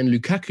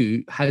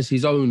Lukaku has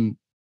his own.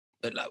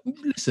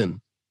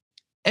 Listen,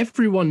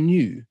 everyone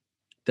knew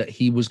that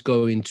he was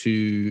going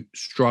to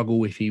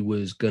struggle if he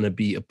was going to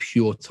be a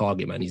pure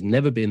target man. He's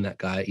never been that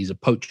guy. He's a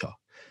poacher,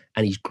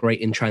 and he's great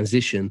in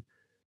transition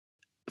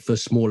for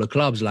smaller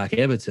clubs like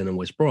Everton and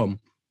West Brom.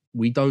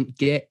 We don't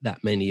get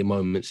that many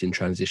moments in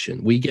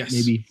transition. We get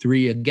maybe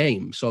 3 a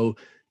game. So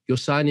you're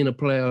signing a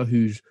player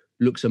who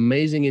looks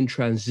amazing in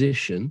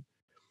transition,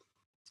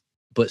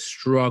 but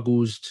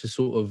struggles to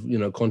sort of, you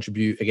know,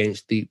 contribute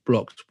against deep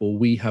blocks. Well,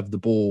 we have the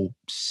ball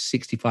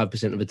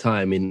 65% of the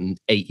time in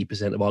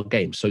 80% of our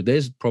games. So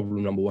there's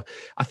problem number one.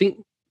 I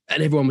think,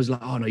 and everyone was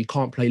like, oh no, you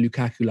can't play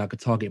Lukaku like a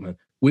target man.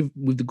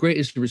 With the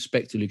greatest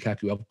respect to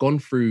Lukaku, I've gone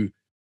through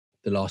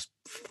the last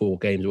 4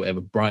 games or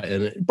whatever.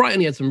 Brighton,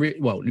 he had some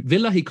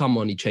Villa, he come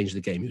on, he changed the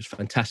game. He was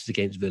fantastic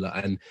against Villa.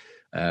 And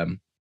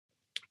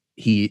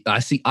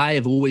I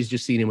have always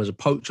just seen him as a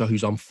poacher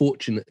who's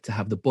unfortunate to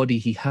have the body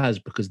he has,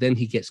 because then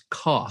he gets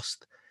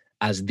cast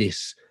as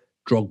this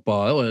Drogba.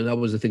 Oh, that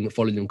was the thing that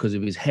followed him because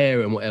of his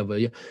hair and whatever.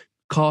 Yeah.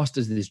 Cast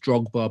as this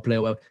Drogba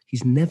player. Well,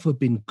 he's never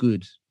been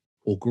good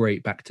or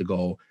great back to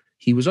goal.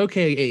 He was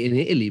okay in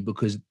Italy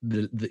because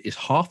it's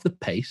half the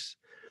pace.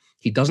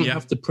 He doesn't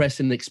have to press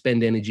and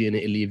expend energy in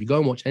Italy. If you go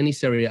and watch any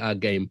Serie A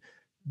game,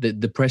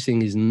 the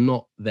pressing is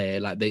not there.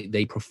 Like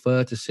they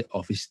prefer to sit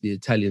off. It's the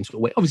Italian sort of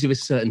way. Obviously,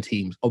 there's certain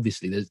teams.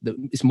 Obviously,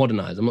 it's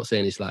modernized. I'm not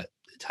saying it's like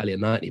Italian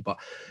 90, but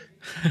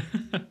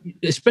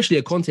especially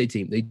a Conte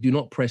team, they do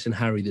not press and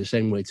harry the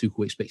same way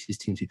Tuchel expects his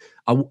team to.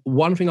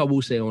 One thing I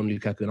will say on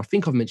Lukaku, and I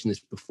think I've mentioned this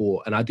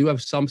before, and I do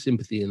have some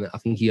sympathy in that. I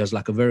think he has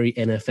like a very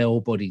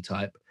NFL body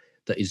type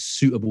that is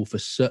suitable for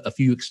a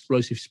few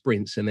explosive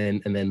sprints, and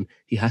then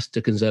he has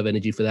to conserve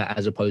energy for that,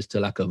 as opposed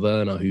to like a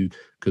Werner who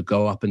could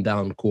go up and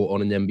down court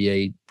on an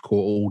NBA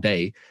court all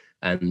day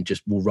and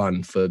just will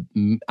run for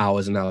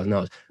hours and hours and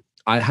hours.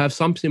 I have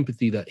some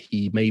sympathy that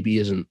he maybe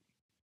isn't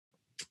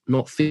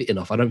not fit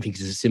enough. I don't think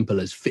it's as simple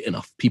as fit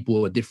enough.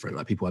 People are different,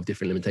 like people have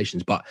different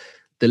limitations, but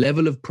the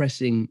level of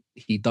pressing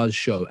he does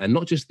show, and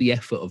not just the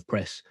effort of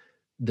press,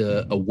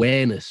 the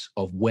awareness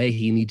of where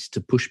he needs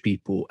to push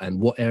people and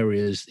what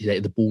areas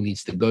the ball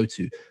needs to go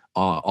to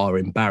are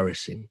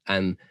embarrassing.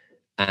 And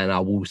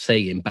I will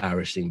say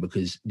embarrassing,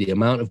 because the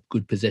amount of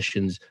good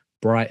possessions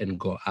Brighton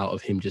got out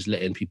of him just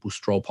letting people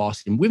stroll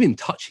past him within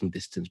touching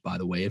distance, by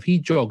the way. If he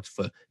jogged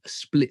for a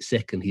split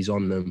second, he's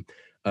on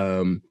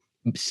them.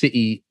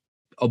 City,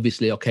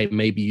 obviously, okay,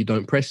 maybe you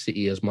don't press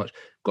City as much.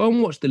 Go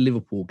and watch the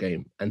Liverpool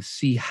game and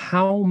see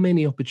how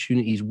many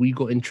opportunities we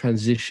got in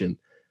transition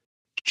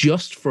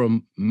just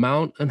from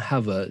Mount and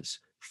Havertz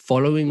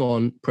following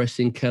on,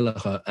 pressing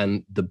Kelleher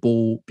and the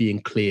ball being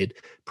cleared,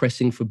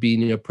 pressing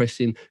Fabinho,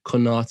 pressing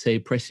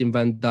Konate, pressing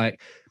Van Dijk.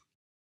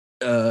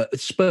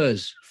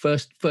 Spurs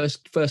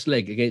first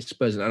leg against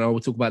Spurs, and I will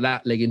talk about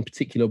that leg in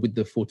particular with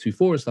the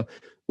 4-2-4 and stuff.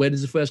 Where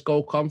does the first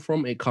goal come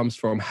from? It comes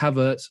from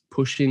Havertz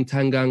pushing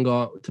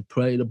Tanganga to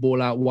play the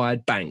ball out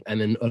wide, bang, and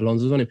then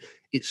Alonso's on him.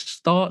 It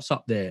starts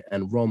up there,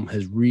 and Rom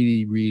has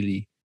really,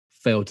 really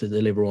failed to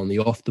deliver on the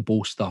off the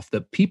ball stuff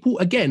that people,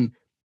 again,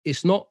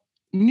 it's not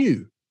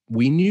new.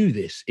 We knew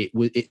this. It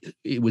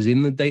was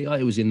in the data.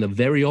 It was in the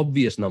very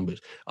obvious numbers.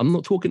 I'm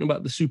not talking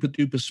about the super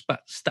duper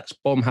stats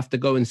bomb have to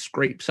go and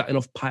scrape something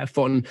off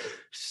Python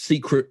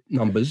secret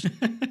numbers.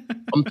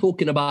 I'm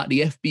talking about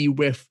the FB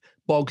ref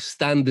bog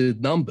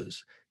standard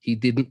numbers. He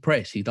didn't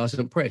press. He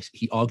doesn't press.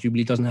 He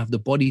arguably doesn't have the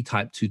body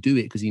type to do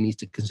it because he needs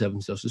to conserve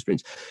himself for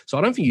sprints. So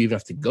I don't think you even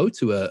have to go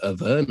to a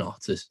Werner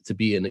to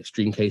be an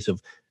extreme case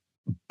of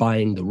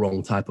buying the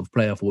wrong type of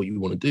player for what you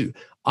want to do.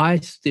 I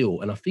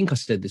still, and I think I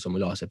said this on my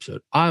last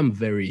episode, I'm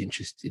very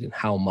interested in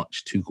how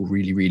much Tuchel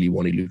really, really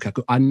wanted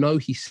Lukaku. I know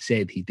he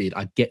said he did.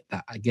 I get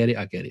that. I get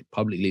it.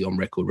 Publicly on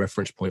record,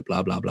 reference point,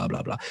 blah, blah, blah,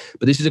 blah, blah.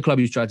 But this is a club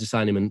who's tried to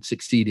sign him and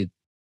succeeded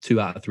 2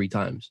 out of 3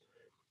 times.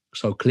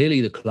 So clearly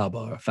the club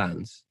are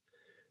fans.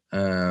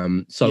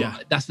 That's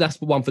the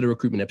one for the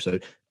recruitment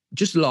episode.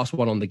 Just the last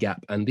one on the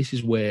gap. And this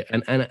is where,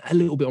 and a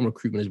little bit on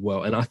recruitment as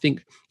well. And I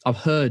think I've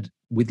heard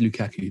with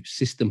Lukaku,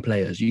 system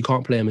players, you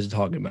can't play him as a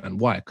target man.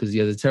 Why? Because he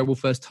has a terrible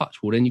first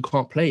touch. Well, then you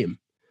can't play him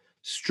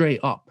straight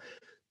up.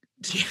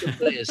 System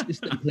players.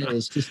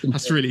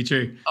 That's really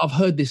true. I've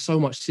heard this so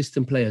much,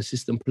 system players. Do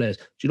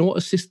you know what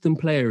a system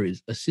player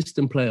is? A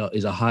system player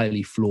is a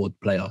highly flawed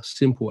player.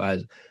 Simple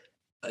as.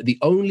 The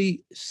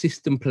only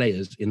system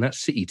players in that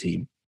City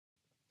team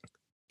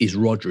is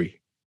Rodri.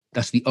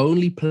 That's the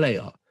only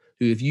player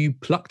who, if you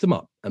plucked them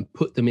up and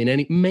put them in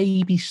any,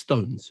 maybe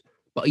Stones,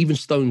 but even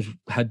Stones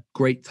had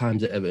great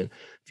times at Everton.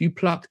 If you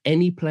plucked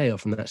any player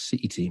from that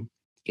City team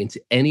into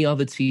any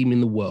other team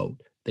in the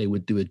world, they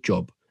would do a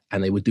job,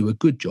 and they would do a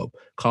good job.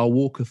 Kyle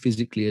Walker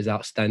physically is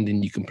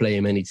outstanding. You can play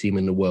him any team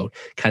in the world.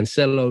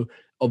 Cancelo,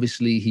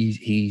 obviously,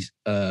 he's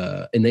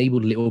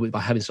enabled a little bit by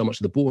having so much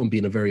of the ball and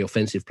being a very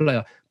offensive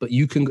player. But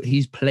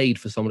he's played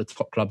for some of the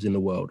top clubs in the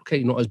world.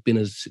 Okay, not as been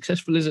as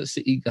successful as at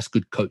City. That's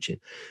good coaching.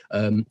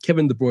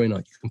 Kevin De Bruyne,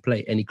 you can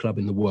play any club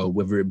in the world,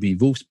 whether it be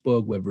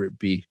Wolfsburg, whether it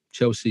be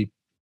Chelsea,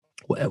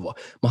 whatever.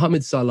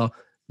 Mohamed Salah,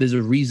 there's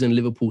a reason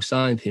Liverpool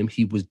signed him.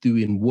 He was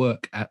doing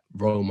work at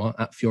Roma,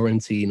 at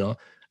Fiorentina,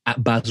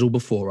 at Basel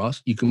before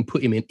us. You can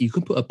put him in. You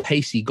can put a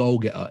pacey goal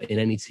getter in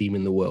any team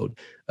in the world.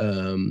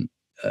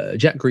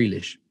 Jack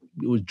Grealish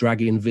was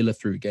dragging Villa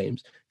through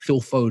games.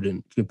 Phil Foden,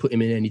 you can put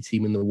him in any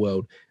team in the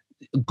world.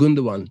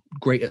 Gundogan,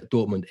 great at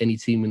Dortmund, any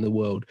team in the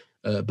world.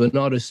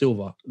 Bernardo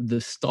Silva, the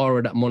star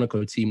of that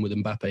Monaco team with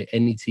Mbappe,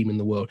 any team in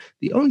the world.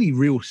 The only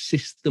real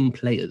system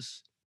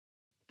players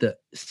that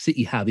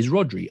City have is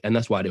Rodri, and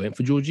that's why they went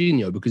for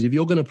Jorginho, because if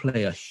you're going to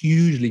play a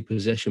hugely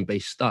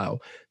possession-based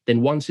style,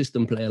 then one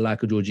system player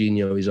like a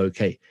Jorginho is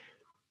okay.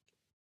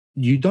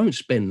 You don't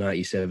spend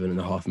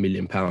 £97.5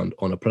 million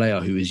on a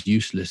player who is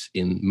useless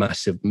in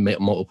massive,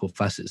 multiple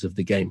facets of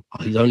the game.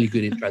 He's only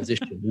good in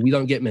transition. We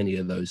don't get many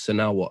of those. So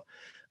now what?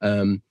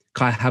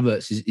 Kai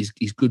Havertz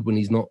is good when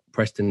he's not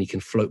pressed and he can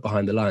float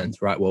behind the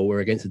lines, right? Well, we're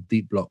against a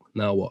deep block.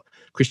 Now what?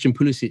 Christian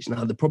Pulisic.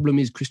 Now, the problem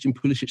is Christian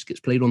Pulisic gets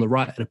played on the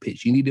right of the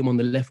pitch. You need him on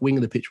the left wing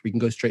of the pitch where he can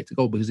go straight to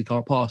goal because he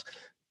can't pass.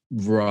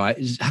 Right.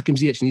 Hakim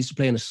Ziyech needs to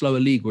play in a slower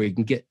league where he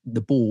can get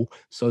the ball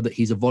so that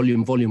he's a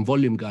volume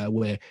guy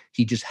where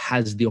he just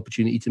has the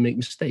opportunity to make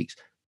mistakes.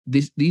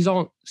 These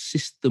aren't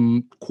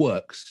system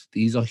quirks.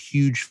 These are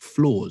huge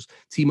flaws.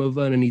 Timo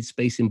Werner needs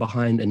space in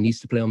behind and needs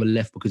to play on the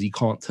left because he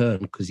can't turn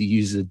because he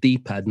uses a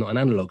D-pad, not an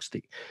analog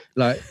stick.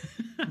 Like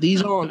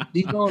these aren't.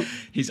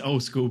 His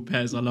old school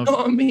pairs. I love. You know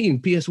what I mean?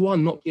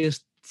 PS1, not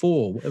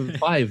PS4, whatever,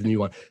 5, new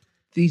one.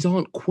 These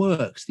aren't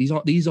quirks.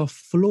 These are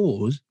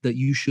flaws that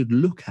you should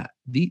look at.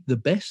 The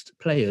best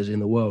players in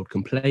the world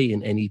can play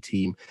in any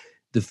team.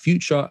 The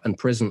future and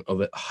present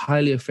of a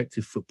highly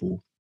effective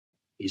football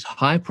is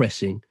high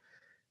pressing,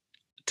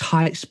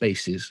 tight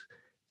spaces,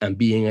 and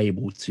being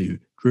able to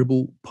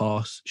dribble,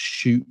 pass,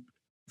 shoot,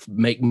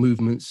 make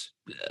movements,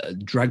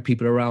 drag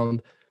people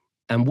around.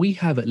 And we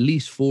have at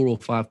least 4 or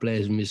 5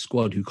 players in this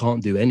squad who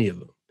can't do any of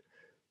them.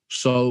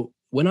 So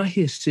when I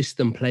hear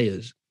system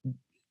players,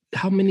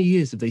 how many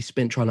years have they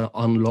spent trying to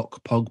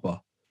unlock Pogba?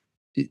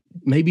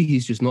 Maybe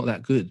he's just not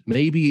that good.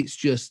 Maybe it's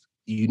just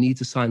you need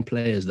to sign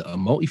players that are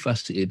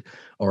multifaceted,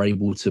 are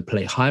able to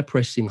play high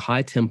pressing,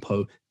 high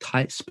tempo,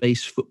 tight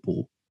space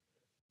football.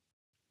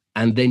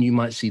 And then you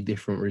might see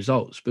different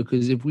results.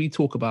 Because if we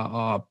talk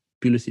about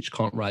Pulisic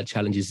can't ride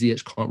challenges,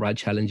 Ziyech can't ride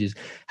challenges,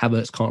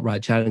 Havertz can't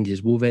ride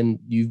challenges, well then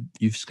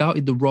you've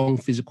scouted the wrong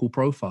physical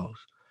profiles.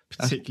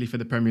 Particularly for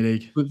the Premier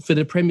League. For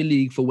the Premier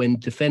League, for when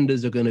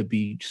defenders are going to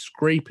be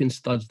scraping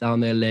studs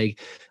down their leg.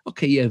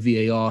 Okay, yeah,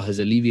 VAR has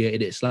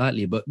alleviated it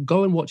slightly, but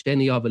go and watch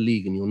any other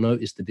league and you'll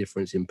notice the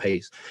difference in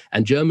pace.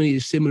 And Germany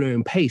is similar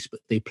in pace,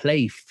 but they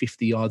play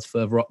 50 yards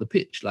further up the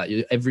pitch. Like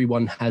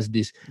everyone has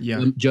this.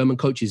 Yeah. German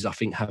coaches, I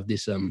think, have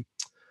this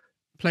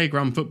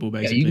playground football,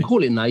 basically. Yeah, you can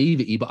call it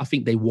naivety, but I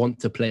think they want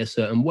to play a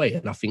certain way.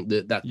 And I think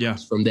that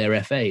comes from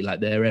their FA. Like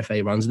their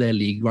FA runs their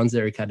league, runs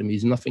their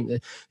academies. And I think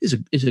that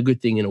it's a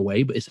good thing in a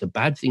way, but it's a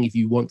bad thing if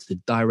you want to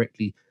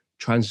directly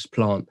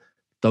transplant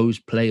those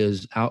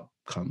players'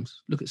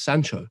 outcomes. Look at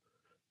Sancho.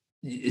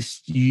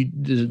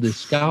 The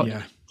scout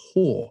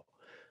poor.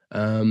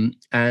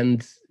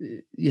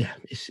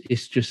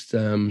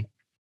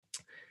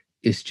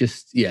 It's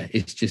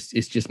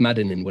just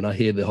maddening when I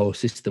hear the whole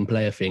system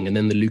player thing, and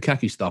then the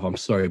Lukaku stuff. I'm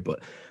sorry,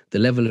 but the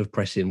level of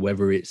pressing,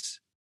 whether it's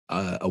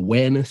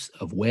awareness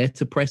of where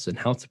to press and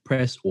how to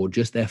press, or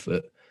just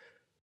effort,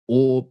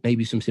 or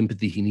maybe some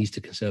sympathy, he needs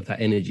to conserve that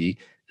energy.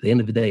 At the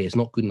end of the day, it's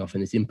not good enough,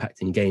 and it's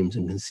impacting games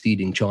and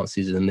conceding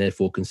chances and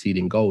therefore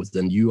conceding goals.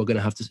 Then you are going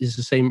to have to. It's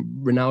the same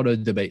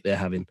Ronaldo debate they're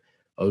having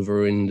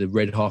over in the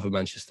red half of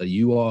Manchester.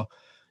 You are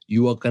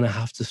going to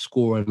have to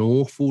score an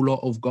awful lot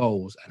of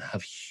goals and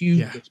have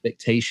huge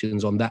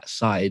expectations on that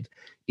side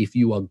if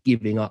you are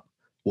giving up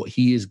what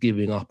he is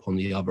giving up on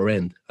the other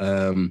end.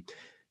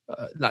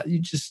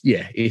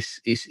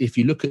 It's if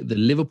you look at the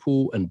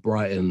Liverpool and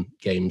Brighton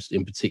games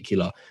in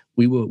particular,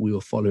 we were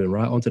following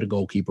right onto the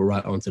goalkeeper,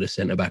 right onto the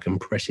centre back, and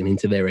pressing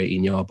into their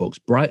 18-yard box.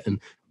 Brighton,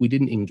 we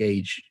didn't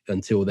engage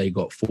until they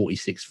got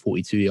 46,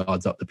 42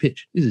 yards up the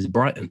pitch. This is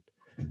Brighton.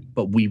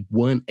 But we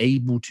weren't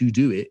able to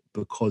do it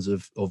because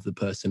of the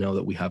personnel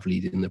that we have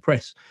leading the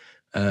press.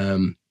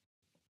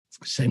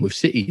 Same with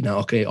City. Now,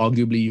 okay,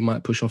 arguably you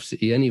might push off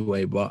City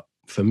anyway, but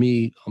for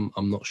me,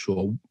 I'm not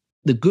sure.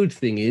 The good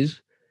thing is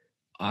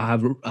I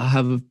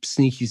have a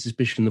sneaky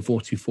suspicion the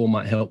 4-2-4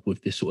 might help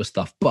with this sort of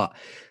stuff. But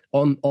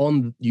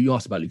on you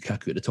asked about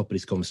Lukaku at the top of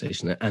this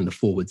conversation and the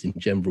forwards in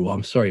general.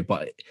 I'm sorry,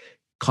 but it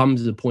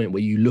comes to the point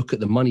where you look at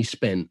the money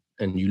spent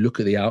and you look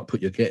at the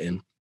output you're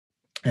getting.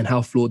 And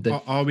how flawed they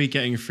are. We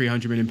getting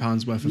 £300 million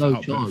worth of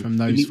output from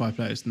those 5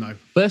 players? No.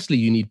 Firstly,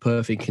 you need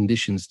perfect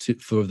conditions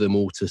for them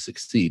all to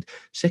succeed.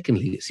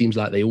 Secondly, it seems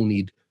like they all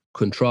need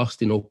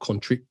contrasting or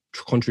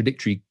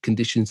contradictory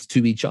conditions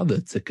to each other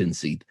to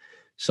concede.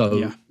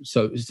 So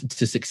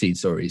to succeed.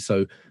 Sorry.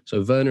 So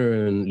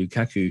Werner and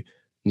Lukaku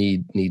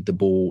need the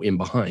ball in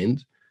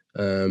behind,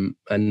 and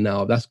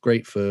now that's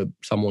great for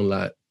someone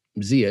like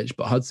Ziyech,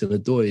 but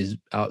Hudson-Odoi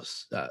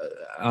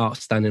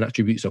outstanding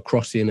attributes are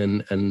crossing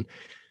and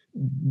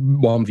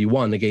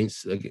 1v1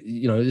 against,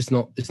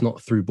 it's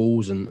not through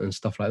balls and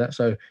stuff like that.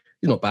 So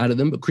he's not bad at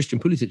them, but Christian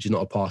Pulisic is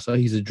not a passer.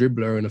 He's a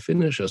dribbler and a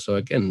finisher. So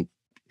again,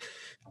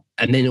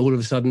 and then all of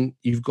a sudden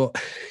you've got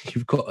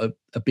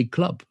a big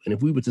club. And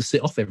if we were to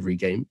sit off every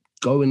game,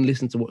 go and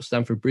listen to what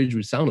Stamford Bridge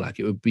would sound like,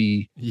 it would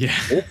be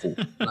awful.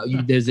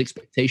 There's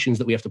expectations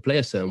that we have to play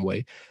a certain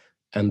way,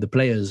 and the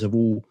players have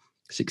all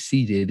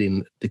succeeded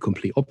in the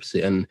complete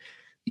opposite. And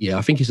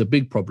I think it's a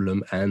big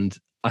problem. And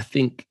I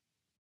think,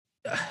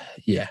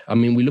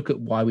 we look at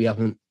why we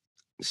haven't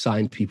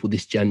signed people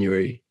this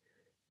January.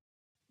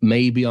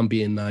 Maybe I'm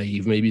being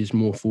naive, maybe it's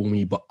more for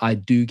me, but I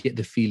do get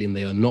the feeling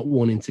they are not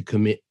wanting to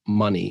commit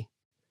money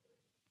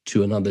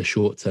to another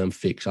short-term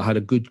fix. I had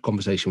a good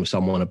conversation with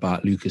someone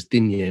about Lucas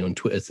Digne on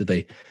Twitter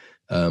today.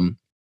 And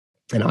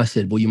I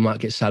said, well, you might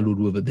get saddled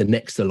with the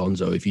next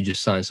Alonso if you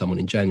just sign someone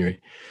in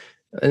January.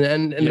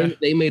 And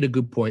they made a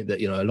good point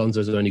that,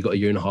 Alonso's only got a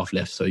year and a half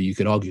left, so you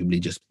could arguably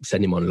just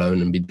send him on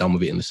loan and be done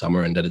with it in the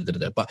summer and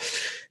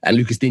and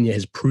Lucas Digne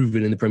has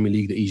proven in the Premier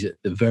League that he's at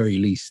the very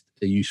least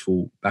a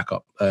useful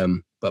backup.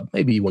 But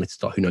maybe he wanted to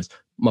start, who knows?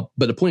 But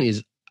the point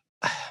is,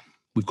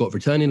 we've got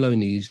returning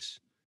loanees,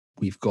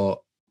 we've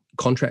got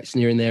contracts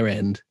nearing their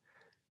end.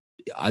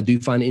 I do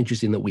find it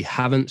interesting that we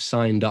haven't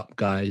signed up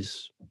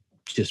guys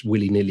just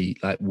willy-nilly.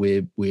 Like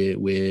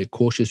we're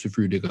cautious with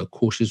Rudiger,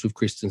 cautious with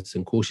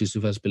Christensen, cautious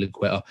with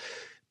Azpilicueta.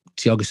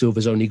 Thiago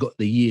Silva's only got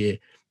the year.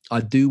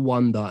 I do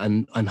wonder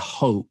and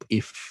hope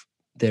if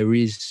there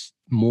is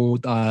more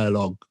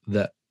dialogue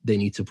that they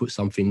need to put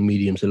something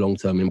medium to long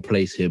term in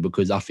place here,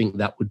 because I think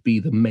that would be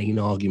the main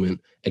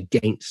argument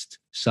against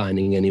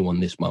signing anyone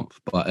this month.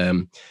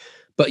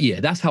 But yeah,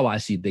 that's how I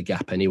see the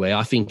gap anyway.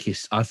 I think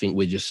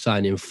we're just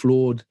signing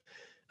flawed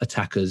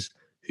attackers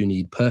who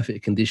need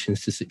perfect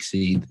conditions to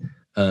succeed.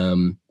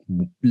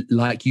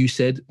 Like you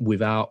said,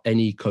 without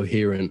any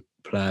coherent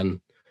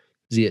plan.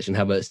 Ziyech and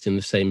Havertz in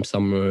the same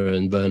summer,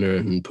 and Werner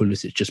and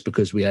Pulisic just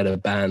because we had a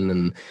ban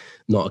and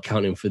not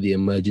accounting for the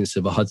emergence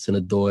of a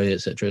Hudson-Odoi,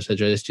 etc.,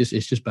 etc. It's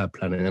just bad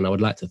planning, and I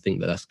would like to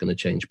think that that's going to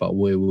change, but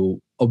we will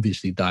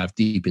obviously dive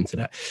deep into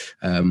that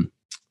on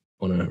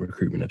a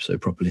recruitment episode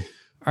properly.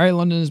 All right,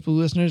 London is Blue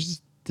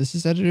listeners, this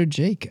is Editor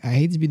Jake. I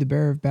hate to be the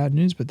bearer of bad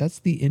news, but that's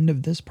the end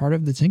of this part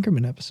of the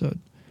Tinkerman episode.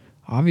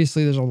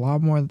 Obviously, there's a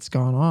lot more that's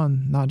gone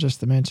on, not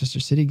just the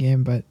Manchester City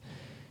game, but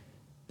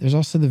there's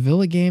also the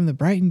Villa game, the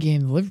Brighton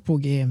game, the Liverpool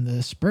game,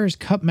 the Spurs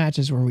Cup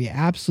matches where we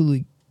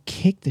absolutely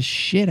kicked the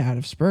shit out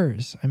of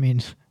Spurs. I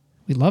mean,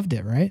 we loved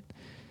it, right?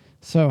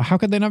 So how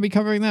could they not be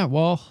covering that?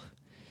 Well,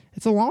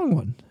 it's a long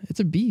one.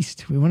 It's a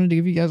beast. We wanted to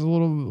give you guys a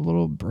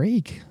little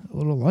break, a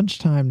little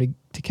lunchtime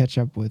to catch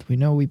up with. We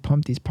know we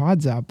pump these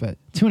pods out, but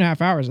 2.5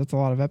 hours, that's a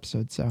lot of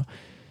episodes. So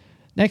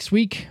Next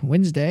week,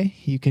 Wednesday,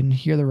 you can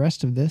hear the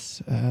rest of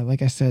this.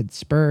 Like I said,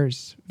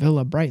 Spurs,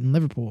 Villa, Brighton,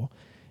 Liverpool,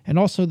 and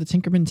also the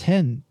Tinkerman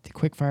 10, the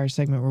quickfire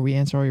segment where we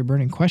answer all your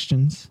burning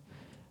questions.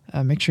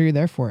 Make sure you're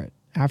there for it.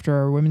 After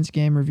our women's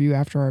game review,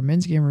 after our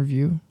men's game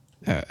review,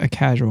 a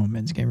casual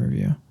men's game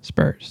review.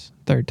 Spurs,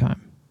 third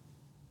time.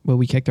 Will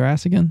we kick their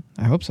ass again?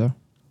 I hope so.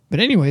 But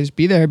anyways,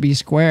 be there, be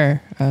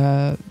square.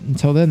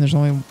 Until then, there's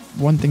only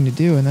one thing to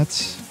do, and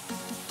that's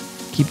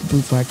keep the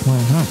blue flag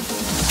flying high.